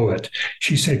modern poet.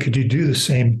 She said, could you do the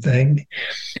same thing?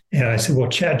 And I said, well,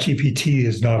 ChatGPT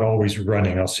is not always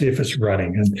running. I'll see if it's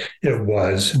running. And it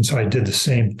was. And so I did the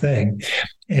same thing.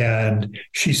 And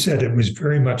she said it was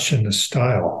very much in the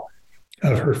style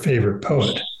of her favorite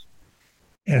poet.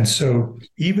 And so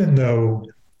even though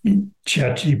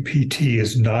ChatGPT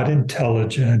is not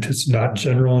intelligent, it's not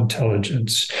general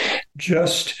intelligence,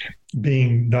 just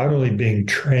not only being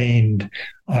trained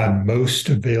on most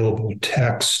available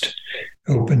text,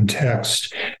 open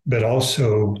text, but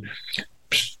also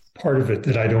part of it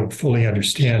that I don't fully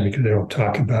understand because they don't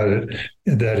talk about it,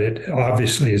 that it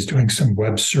obviously is doing some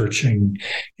web searching.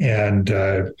 And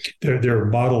their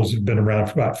models have been around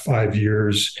for about 5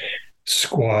 years,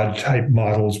 squad type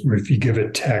models where if you give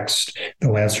it text,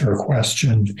 they'll answer a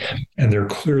question, and they're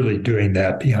clearly doing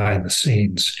that behind the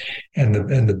scenes. And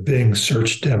the Bing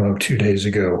search demo 2 days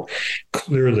ago,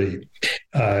 clearly,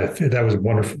 that was a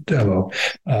wonderful demo.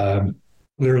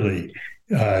 Clearly,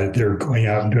 they're going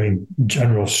out and doing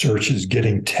general searches,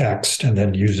 getting text, and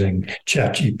then using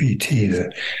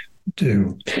ChatGPT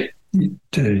to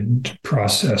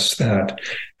process that.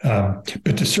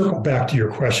 But to circle back to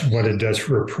your question, what it does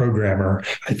for a programmer,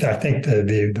 I think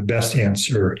the best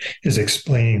answer is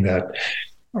explaining that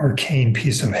arcane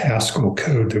piece of Haskell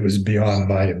code that was beyond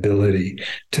my ability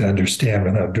to understand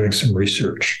without doing some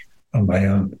research on my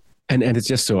own. And it's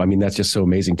just so, that's just so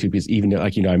amazing too, because even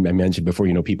like, I mentioned before,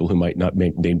 people who might not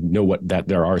they know that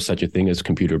there are such a thing as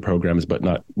computer programs, but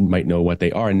might know what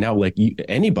they are. And now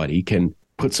anybody can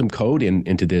put some code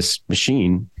into this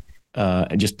machine,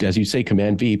 and just as you say,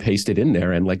 Command V, paste it in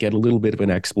there and get a little bit of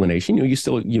an explanation.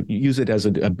 You use it as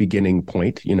a beginning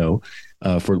point,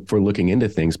 for looking into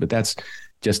things. But that's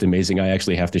just amazing. I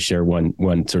actually have to share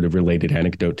one sort of related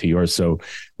anecdote to yours. So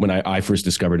when I first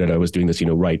discovered it, I was doing this,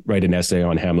 write an essay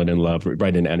on Hamlet and Love,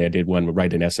 and I did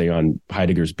write an essay on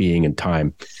Heidegger's Being and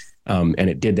Time, and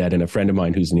it did that. And a friend of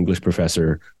mine who's an English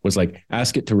professor was like,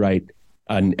 ask it to write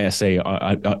an essay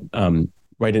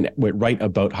write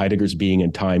about Heidegger's being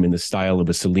and time in the style of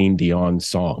a Celine Dion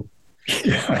song.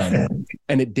 Yeah.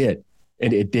 And it did.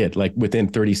 And it did, like within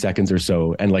 30 seconds or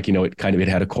so. And like, it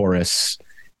had a chorus,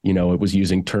 it was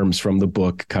using terms from the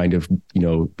book kind of, in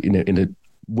a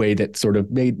way that sort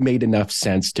of made enough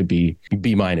sense to be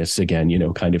B-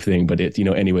 again, kind of thing. But it,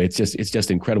 anyway, it's just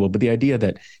incredible. But the idea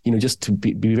that, just to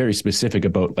be very specific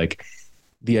about like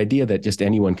the idea that just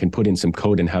anyone can put in some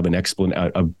code and have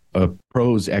a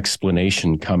prose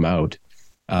explanation come out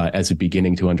as a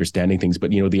beginning to understanding things. But,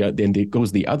 then it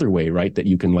goes the other way, right? That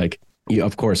you can like,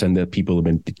 of course, and the people have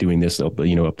been doing this,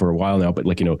 for a while now, but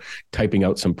like, typing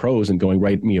out some prose and going,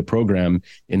 write me a program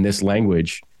in this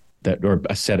language or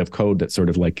a set of code that sort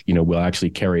of like, will actually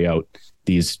carry out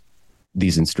these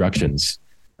instructions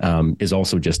is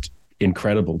also just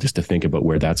incredible just to think about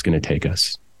where that's going to take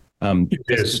us.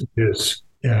 It is.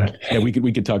 Yeah. We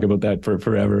could talk about that for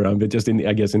forever. But just in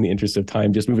the interest of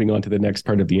time, just moving on to the next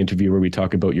part of the interview where we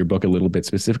talk about your book a little bit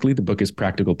specifically. The book is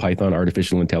Practical Python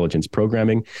Artificial Intelligence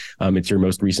Programming. It's your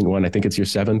most recent one. I think it's your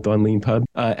 7th on LeanPub.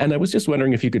 And I was just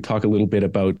wondering if you could talk a little bit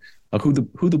about who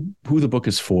the book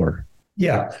is for.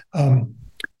 Yeah.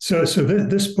 So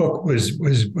this book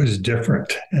was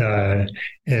different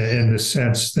in the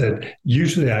sense that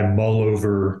usually I mull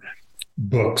over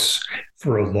books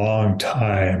for a long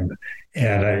time,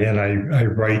 and I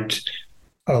write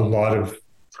a lot of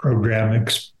program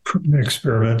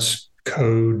experiments,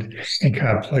 code, and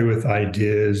kind of play with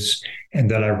ideas,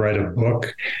 and then I write a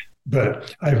book.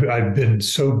 But I've been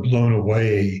so blown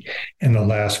away in the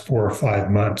last 4 or 5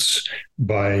 months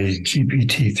by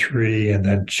GPT-3 and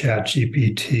then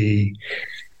ChatGPT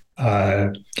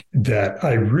that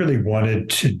I really wanted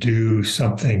to do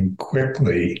something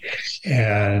quickly.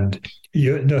 And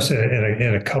you notice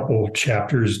in a couple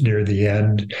chapters near the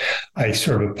end, I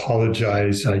sort of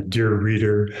apologize. Dear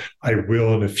reader, I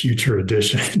will in a future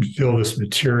edition fill this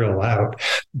material out.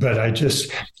 But I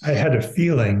had a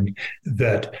feeling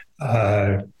that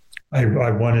I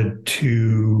wanted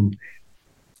to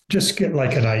just get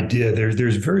like an idea.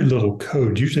 There's very little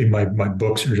code. Usually my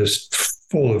books are just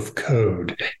full of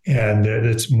code, and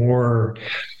it's more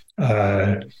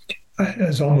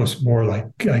it's almost more like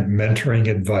mentoring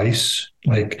advice.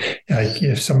 Like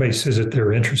if somebody says that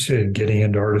they're interested in getting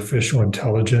into artificial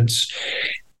intelligence,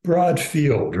 broad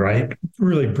field, right?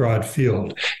 Really broad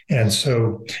field. And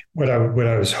so what I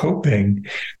was hoping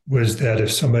was that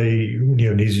if somebody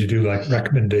needs to do like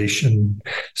recommendation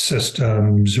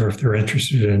systems, or if they're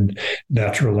interested in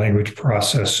natural language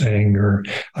processing, or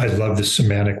I love the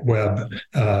semantic web,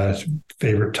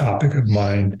 favorite topic of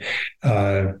mine,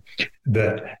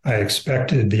 that I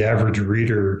expected the average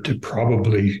reader to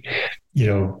probably,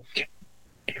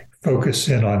 focus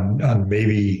in on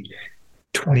maybe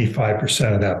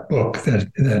 25% of that book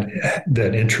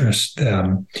that interests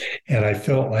them. And I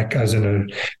felt like I was in a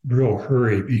real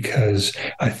hurry because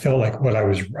I felt like what I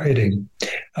was writing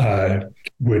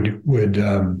would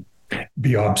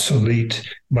be obsolete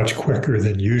much quicker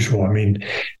than usual. I mean,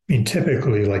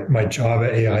 typically, like my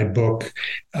Java AI book,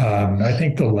 I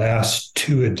think the last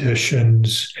 2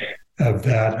 editions of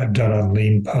that I've done on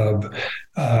LeanPub.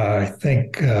 I've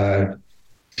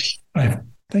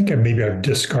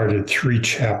discarded 3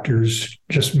 chapters,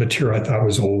 just material I thought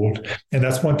was old. And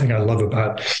that's one thing I love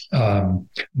about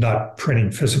not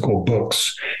printing physical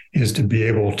books, is to be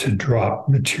able to drop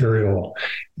material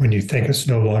when you think it's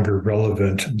no longer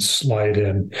relevant and slide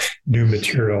in new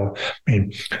material. I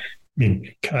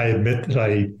mean, can I admit that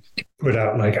I put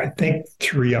out I think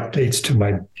 3 updates to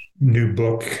my new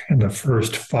book in the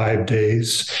first 5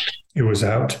 days it was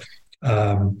out.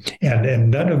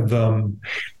 And none of them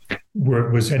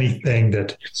was anything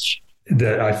that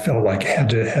I felt like had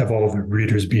to have all the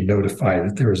readers be notified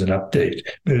that there was an update.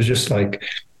 But it was just like,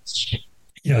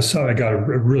 so I got a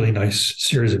really nice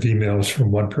series of emails from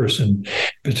one person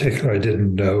in particular I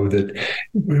didn't know that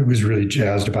was really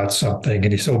jazzed about something.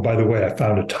 And he said, oh, by the way, I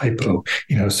found a typo,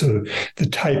 so the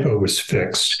typo was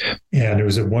fixed. And it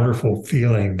was a wonderful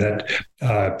feeling that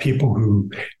people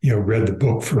who, read the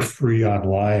book for free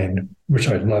online, which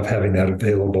I love having that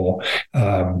available,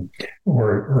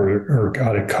 or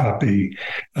got a copy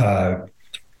for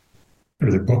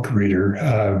the book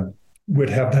reader,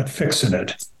 would have that fix in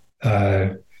it.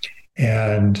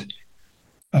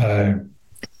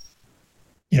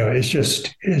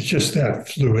 It's just that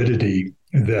fluidity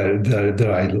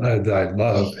that I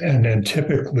love. And then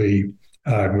typically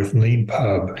with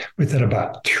LeanPub, within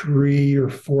about 3 or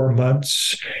 4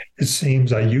 months, it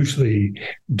seems I usually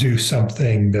do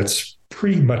something that's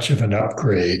pretty much of an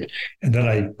upgrade. And then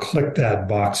I click that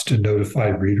box to notify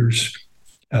readers.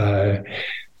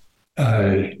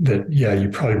 you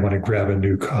probably want to grab a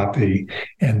new copy.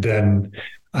 And then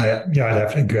I'd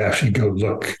have to actually go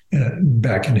look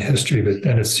back in history, but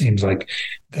then it seems like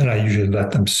then I usually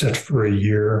let them sit for a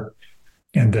year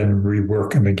and then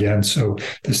rework them again. So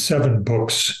the 7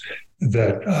 books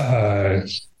that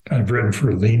I've written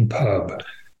for LeanPub,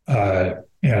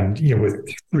 and with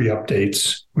free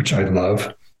updates, which I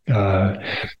love,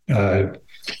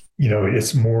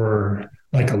 it's more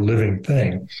like a living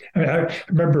thing. I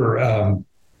remember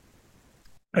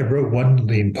I wrote one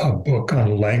LeanPub book on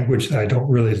a language that I don't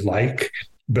really like,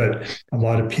 but a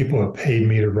lot of people have paid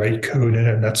me to write code in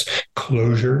it, and that's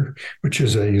Clojure, which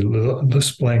is a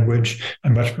Lisp language. I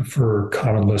much prefer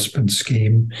Common Lisp and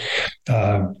Scheme.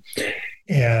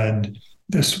 And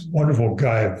this wonderful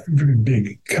guy, I've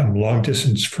become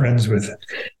long-distance friends with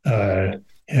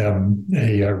him,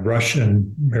 a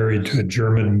Russian married to a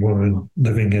German woman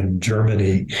living in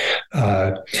Germany,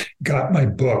 got my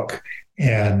book.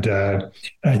 And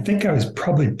I think I was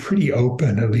probably pretty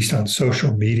open, at least on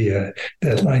social media,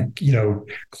 that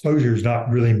Clojure is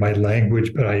not really my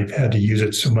language, but I've had to use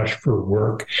it so much for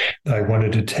work that I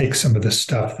wanted to take some of the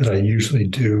stuff that I usually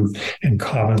do in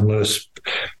Common Lisp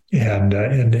and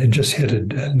just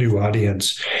hit a new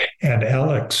audience. And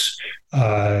Alex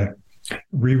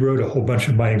rewrote a whole bunch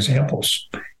of my examples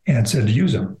and said to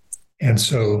use them. And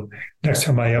so next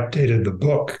time I updated the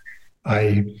book,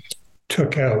 I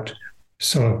took out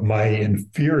some of my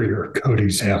inferior code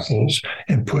examples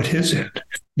and put his in,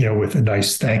 with a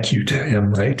nice thank you to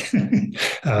him, right?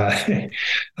 And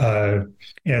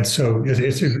so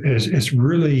it's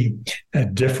really a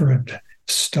different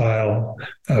style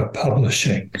of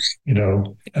publishing. I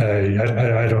don't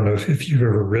know if you've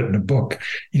ever written a book,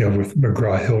 with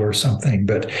McGraw-Hill or something,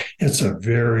 but it's a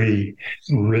very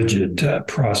rigid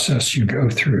process you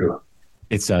go through.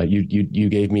 It's you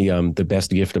gave me the best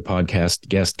gift a podcast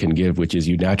guest can give, which is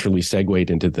you naturally segued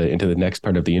into the next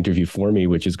part of the interview for me,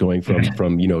 which is going from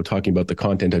talking about the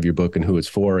content of your book and who it's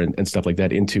for and stuff like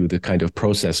that into the kind of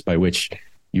process by which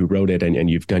you wrote it and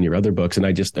you've done your other books. And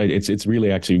it's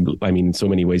really actually, in so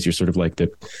many ways, you're sort of like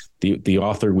the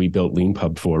author we built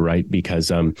LeanPub for, right? Because,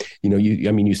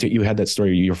 you said you had that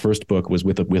story. Your first book was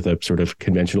with a sort of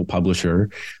conventional publisher,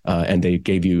 and they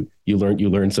gave you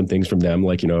learned some things from them,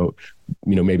 like,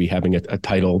 maybe having a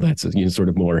title that's sort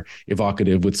of more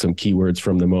evocative with some keywords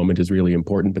from the moment is really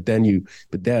important. But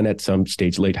then at some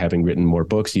stage late, having written more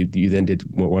books, you then did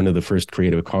one of the first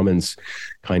Creative Commons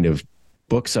kind of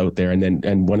books out there.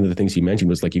 And one of the things you mentioned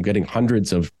was like you're getting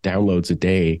hundreds of downloads a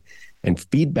day and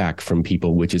feedback from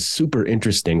people, which is super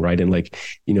interesting, right? And like,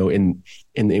 in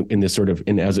this sort of,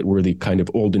 in as it were, the kind of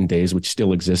olden days, which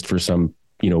still exist for some,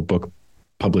 book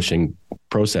publishing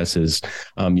processes,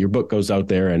 your book goes out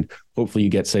there and hopefully you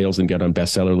get sales and get on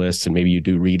bestseller lists, and maybe you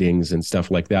do readings and stuff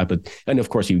like that. And of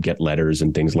course you get letters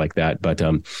and things like that. But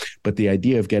the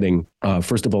idea of getting,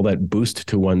 first of all, that boost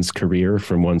to one's career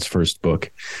from one's first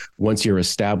book, once you're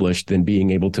established, then being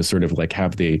able to sort of like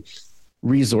have the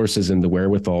resources and the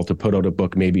wherewithal to put out a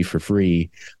book maybe for free,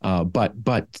 but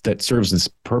that serves this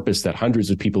purpose that hundreds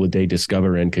of people a day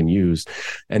discover and can use.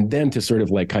 And then to sort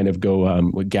of like kind of go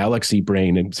with Galaxy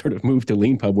Brain and sort of move to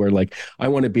LeanPub, where like I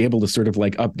want to be able to sort of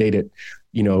like update it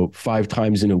 5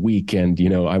 times in a week. And,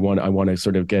 I want to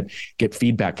sort of get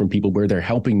feedback from people where they're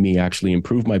helping me actually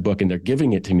improve my book, and they're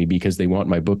giving it to me because they want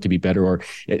my book to be better. Or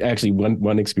actually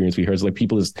one experience we heard is like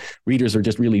readers are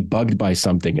just really bugged by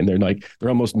something, and they're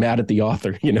almost mad at the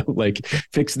author, like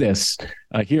fix this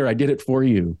here, I did it for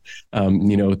you,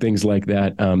 things like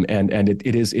that. And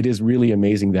it is really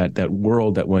amazing that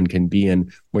world that one can be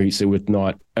in, where you say with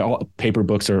not all paper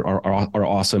books are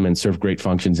awesome and serve great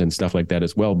functions and stuff like that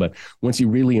as well. But once you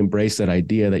really embrace that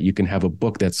idea that you can have a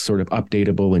book that's sort of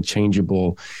updatable and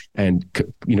changeable and,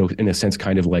 in a sense,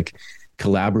 kind of like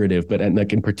collaborative, but and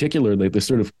like in particular, like the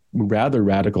sort of rather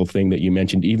radical thing that you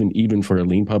mentioned, even for a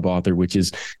LeanPub author, which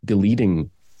is deleting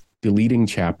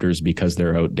chapters because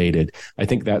they're outdated. I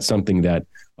think that's something that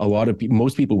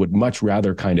most people would much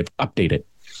rather kind of update it.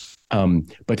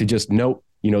 But to just note,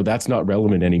 that's not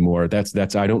relevant anymore.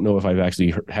 That's I don't know if I've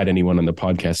actually had anyone on the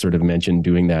podcast sort of mention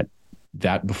doing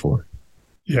that before.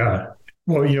 Yeah.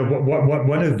 Well,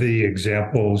 one of the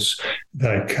examples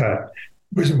that I cut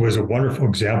was a wonderful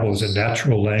example, is a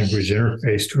natural language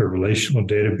interface to a relational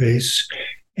database.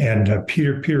 And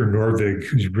Peter Norvig,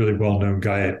 who's a really well-known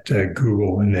guy at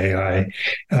Google and AI,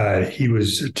 he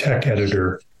was a tech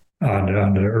editor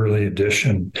on the early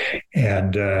edition.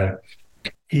 And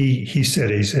he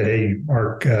said, hey,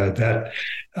 Mark, that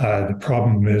the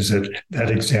problem is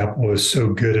that example is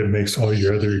so good it makes all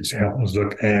your other examples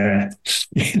look and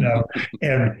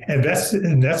that's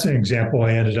an example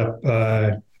I ended up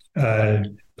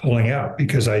pulling out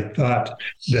because I thought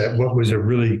that what was a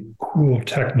really cool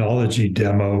technology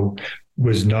demo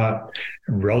was not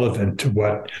relevant to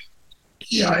what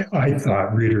I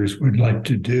thought readers would like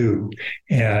to do.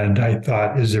 And I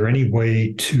thought, is there any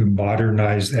way to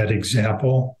modernize that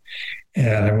example?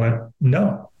 And I went,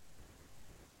 no.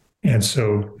 And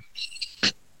so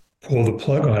pull the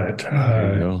plug on it.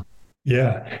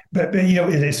 Yeah, but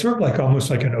it's sort of like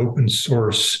almost like an open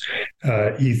source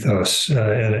ethos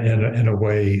in a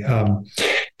way.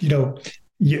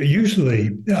 Usually,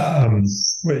 one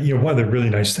of the really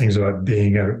nice things about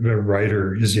being a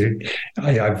writer is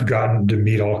I've gotten to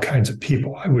meet all kinds of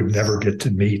people I would never get to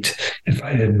meet if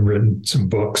I hadn't written some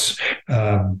books.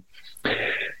 And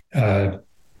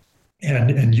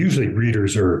usually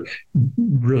readers are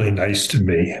really nice to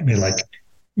me. I mean,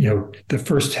 the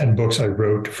first 10 books I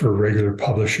wrote for regular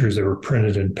publishers that were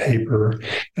printed in paper.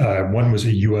 One was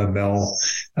a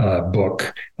UML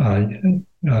book,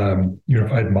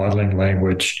 Unified Modeling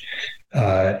Language,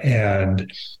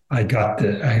 and I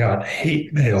got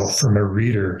hate mail from a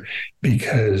reader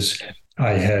because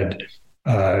I had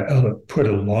put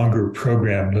a longer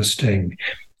program listing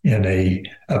in a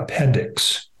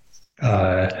appendix.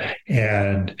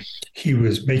 And he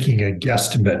was making a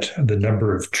guesstimate of the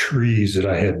number of trees that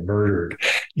I had murdered,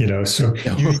 so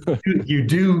you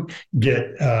do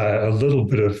get a little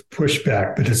bit of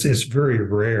pushback, but it's very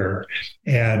rare.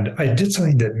 And I did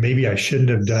something that maybe I shouldn't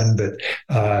have done, but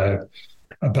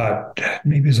about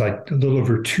maybe it's like a little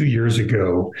over 2 years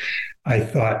ago, I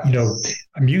thought,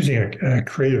 I'm using a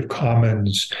Creative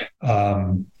Commons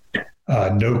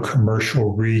no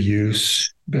commercial reuse,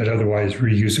 but otherwise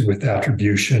reuse it with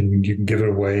attribution. You can give it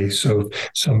away. So if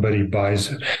somebody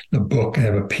buys the book and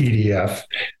have a PDF,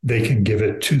 they can give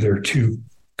it to their 2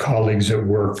 colleagues at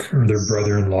work or their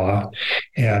brother-in-law.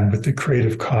 And with the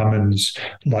Creative Commons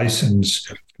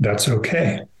license, that's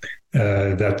okay.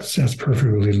 That's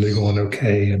perfectly legal and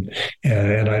okay,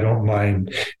 and I don't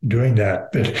mind doing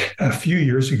that. But a few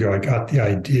years ago, I got the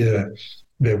idea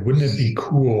that wouldn't it be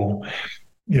cool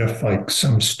if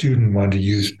some student wanted to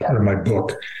use part of my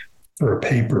book for a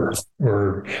paper,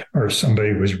 or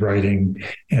somebody was writing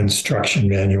instruction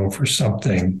manual for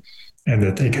something, and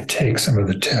that they could take some of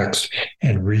the text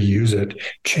and reuse it,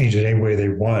 change it any way they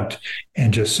want,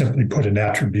 and just simply put an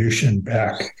attribution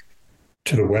back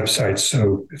to the website.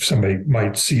 So if somebody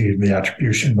might see the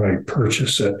attribution, might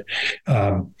purchase it.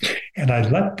 And I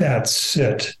let that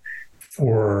sit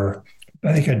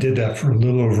I think I did that for a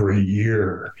little over a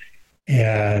year.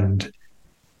 And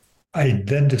I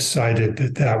then decided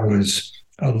that was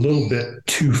a little bit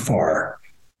too far,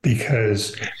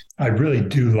 because I really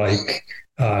do like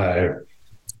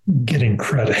getting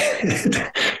credit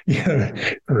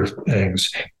for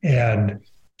things. And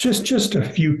just a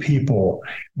few people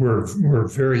were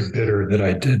very bitter that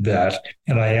I did that.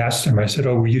 And I asked them, I said,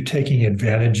 "Oh, were you taking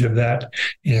advantage of that?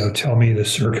 Tell me the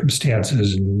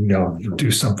circumstances and,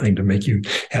 do something to make you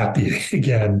happy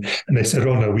again." And they said,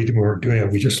 "Oh, no, we weren't doing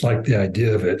it. We just liked the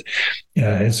idea of it."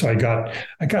 And so I got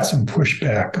some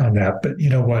pushback on that. But you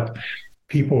know what?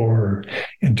 People are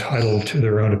entitled to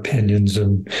their own opinions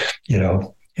and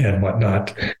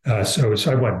whatnot. So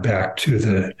I went back to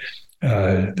the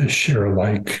share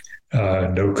alike,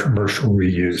 no commercial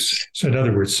reuse. So in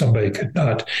other words, somebody could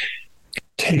not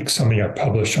take something I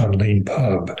publish on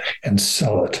LeanPub and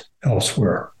sell it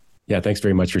elsewhere. Yeah, thanks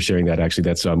very much for sharing that. Actually,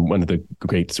 that's one of the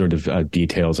great sort of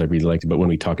details I really liked about when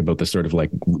we talk about the sort of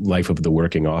like life of the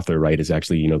working author, right? Is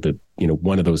actually,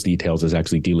 one of those details is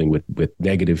actually dealing with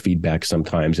negative feedback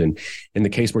sometimes. And in the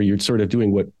case where you're sort of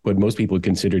doing what most people would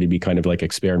consider to be kind of like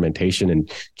experimentation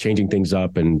and changing things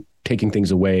up and taking things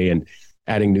away and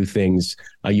adding new things,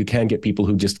 you can get people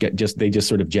who they just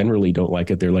sort of generally don't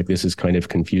like it. They're like, this is kind of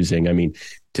confusing. I mean,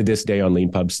 to this day on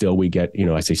LeanPub, still we get,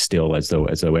 I say still as though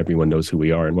everyone knows who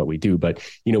we are and what we do, but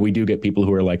we do get people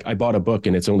who are like, I bought a book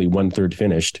and it's only 1/3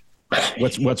 finished.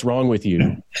 What's wrong with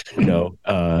you?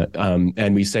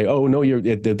 And we say, oh no,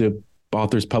 the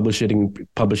author's publishing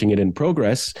it in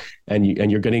progress, and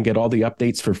you're going to get all the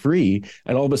updates for free.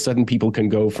 And all of a sudden, people can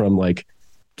go from like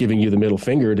giving you the middle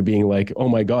finger to being like, oh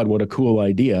my God, what a cool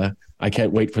idea. I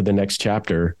can't wait for the next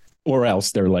chapter. or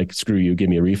else they're like, screw you, give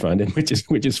me a refund, and which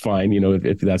is fine,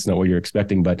 if that's not what you're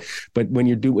expecting. But when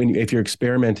if you're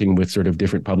experimenting with sort of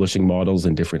different publishing models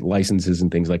and different licenses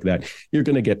and things like that, you're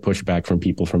going to get pushback from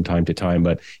people from time to time.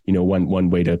 But one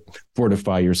way to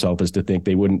fortify yourself is to think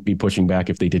they wouldn't be pushing back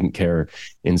if they didn't care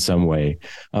in some way.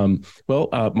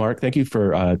 Mark, thank you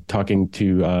for talking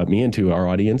to me and to our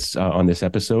audience on this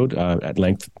episode at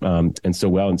length and so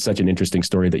well, and such an interesting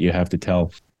story that you have to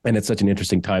tell. And it's such an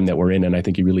interesting time that we're in, and I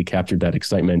think you really captured that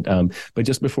excitement. But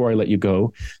just before I let you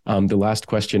go, the last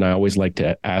question I always like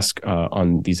to ask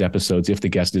on these episodes, if the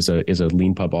guest is a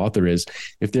LeanPub author, is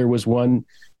if there was one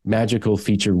magical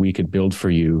feature we could build for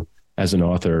you as an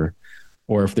author,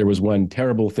 or if there was one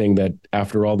terrible thing that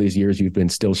after all these years you've been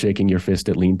still shaking your fist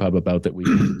at LeanPub about that we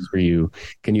could use for you,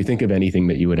 can you think of anything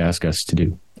that you would ask us to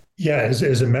do? Yeah,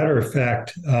 as a matter of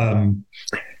fact,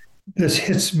 this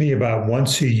hits me about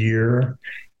once a year.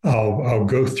 I'll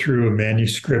go through a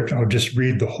manuscript. I'll just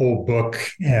read the whole book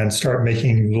and start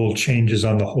making little changes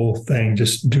on the whole thing,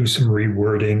 just do some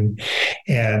rewording.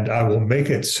 And I will make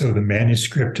it so the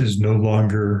manuscript is no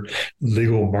longer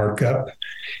legal markup.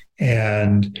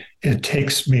 And it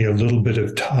takes me a little bit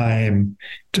of time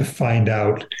to find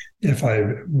out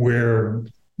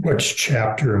which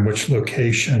chapter and which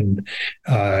location.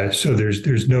 So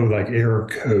there's no like error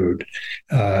code.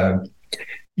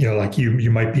 Like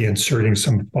you might be inserting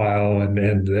some file and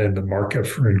the markup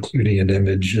for including an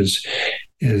image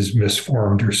is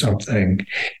misformed or something.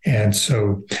 And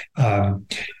so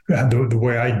the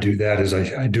way I do that is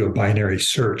I do a binary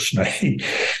search, and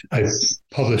I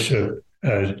publish a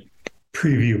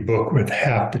preview book with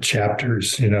half the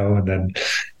chapters, and then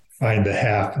find the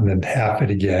half and then half it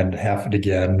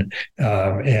again.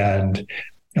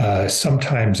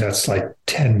 Sometimes that's like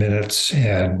 10 minutes.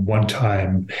 And one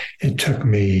time it took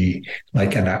me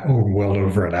like well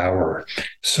over an hour.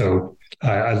 So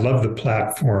I love the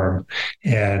platform.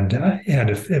 And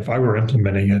if I were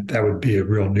implementing it, that would be a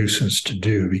real nuisance to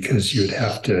do, because you'd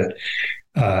have to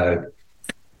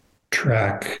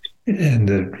track. And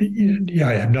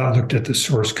I have not looked at the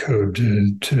source code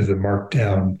to the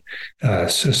Markdown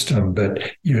system,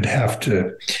 but you would have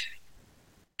to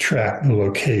track the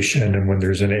location, and when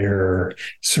there's an error,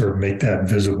 sort of make that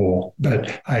visible.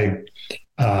 But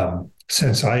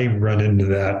since I run into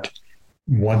that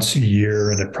once a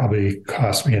year, and it probably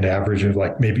costs me an average of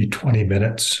like maybe 20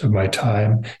 minutes of my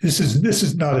time. This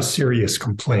is not a serious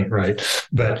complaint, right?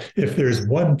 But if there's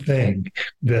one thing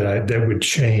that would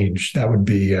change, that would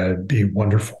be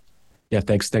wonderful. Yeah,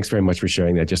 thanks very much for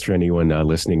sharing that. Just for anyone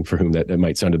listening for whom that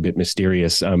might sound a bit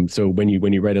mysterious. So when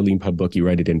you write a LeanPub book, you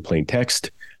write it in plain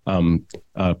text.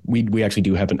 We actually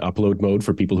do have an upload mode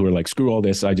for people who are like, screw all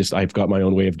this. I've got my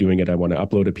own way of doing it. I want to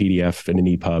upload a PDF and an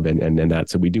EPUB and that.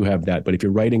 So we do have that. But if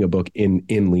you're writing a book in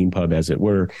LeanPub, as it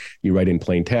were, you write in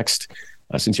plain text.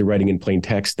 Since you're writing in plain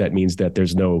text, that means that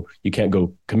you can't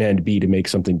go Command B to make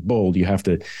something bold. You have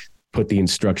to put the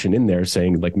instruction in there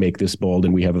saying like, make this bold.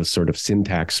 And we have a sort of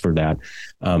syntax for that.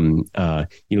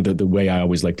 The way I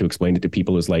always like to explain it to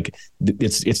people is like,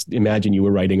 it's imagine you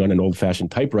were writing on an old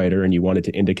fashioned typewriter and you wanted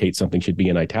to indicate something should be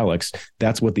in italics.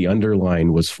 That's what the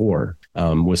underline was for,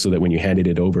 was so that when you handed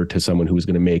it over to someone who was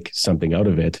going to make something out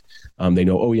of it, they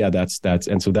know, oh yeah, that's,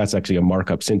 and so that's actually a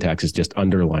markup syntax, is just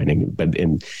underlining. But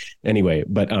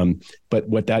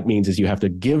what that means is you have to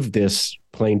give this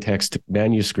plain text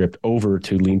manuscript over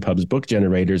to LeanPub's book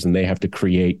generators, and they have to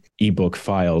create ebook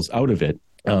files out of it.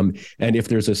 And if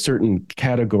there's a certain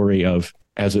category of,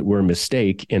 as it were,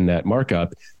 mistake in that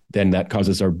markup, then that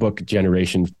causes our book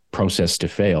generation process to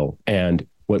fail. And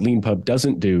what LeanPub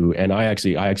doesn't do, and I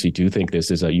actually do think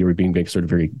this is you're being sort of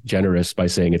very generous by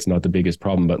saying it's not the biggest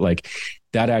problem, but like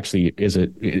that actually is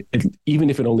even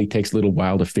if it only takes a little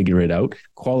while to figure it out,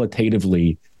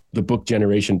 qualitatively, the book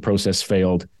generation process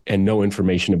failed and no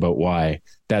information about why.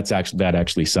 That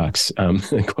actually sucks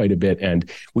quite a bit. And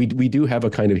we do have a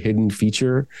kind of hidden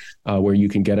feature where you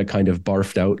can get a kind of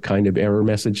barfed out kind of error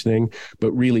message thing.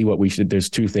 But really there's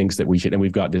two things that we should, and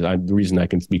we've got this, the reason I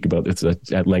can speak about this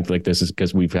at length like this is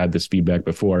because we've had this feedback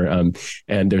before.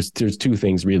 And there's two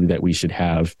things really that we should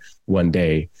have one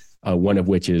day. One of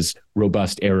which is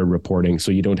robust error reporting.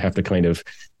 So you don't have to kind of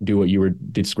do what you were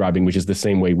describing, which is the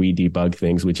same way we debug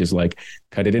things, which is like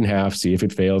cut it in half, see if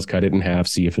it fails, cut it in half,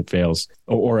 see if it fails.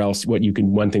 Or else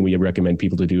one thing we recommend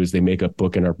people to do is they make a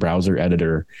book in our browser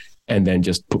editor and then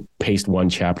just paste one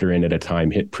chapter in at a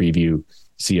time, hit preview,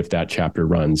 see if that chapter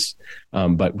runs.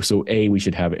 We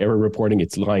should have error reporting.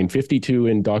 It's line 52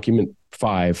 in document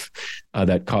 5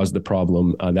 that caused the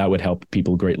problem, that would help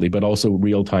people greatly. But also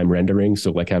real-time rendering,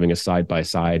 so like having a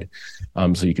side-by-side,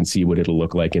 so you can see what it'll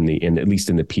look like in at least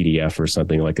in the PDF or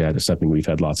something like that, is something we've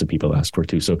had lots of people ask for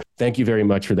too. So thank you very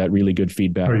much for that really good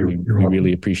feedback. We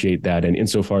really appreciate that. And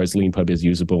insofar as LeanPub is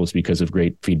usable, it's because of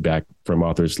great feedback from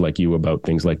authors like you about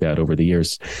things like that over the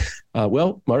years.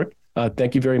 Well, Mark,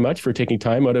 thank you very much for taking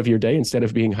time out of your day instead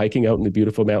of being hiking out in the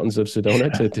beautiful mountains of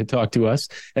Sedona to talk to us.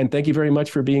 And thank you very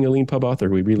much for being a LeanPub author.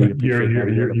 We really appreciate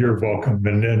it. You're welcome,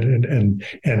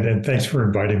 and thanks for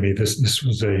inviting me. This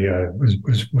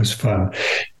was fun.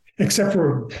 Except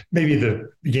for maybe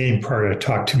the beginning part, I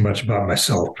talked too much about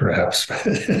myself, perhaps.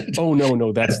 Oh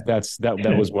no,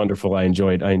 that was wonderful. I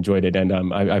enjoyed it,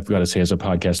 and I've got to say, as a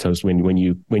podcast host, when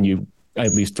you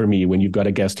at least for me, when you've got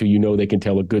a guest who you know they can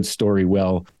tell a good story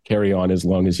well, carry on as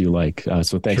long as you like.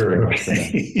 So thanks very much for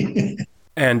that.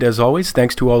 And as always,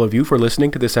 thanks to all of you for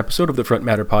listening to this episode of the Front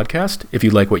Matter Podcast. If you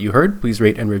like what you heard, please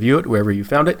rate and review it wherever you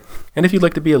found it. And if you'd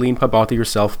like to be a LeanPub author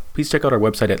yourself, please check out our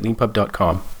website at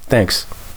leanpub.com. Thanks.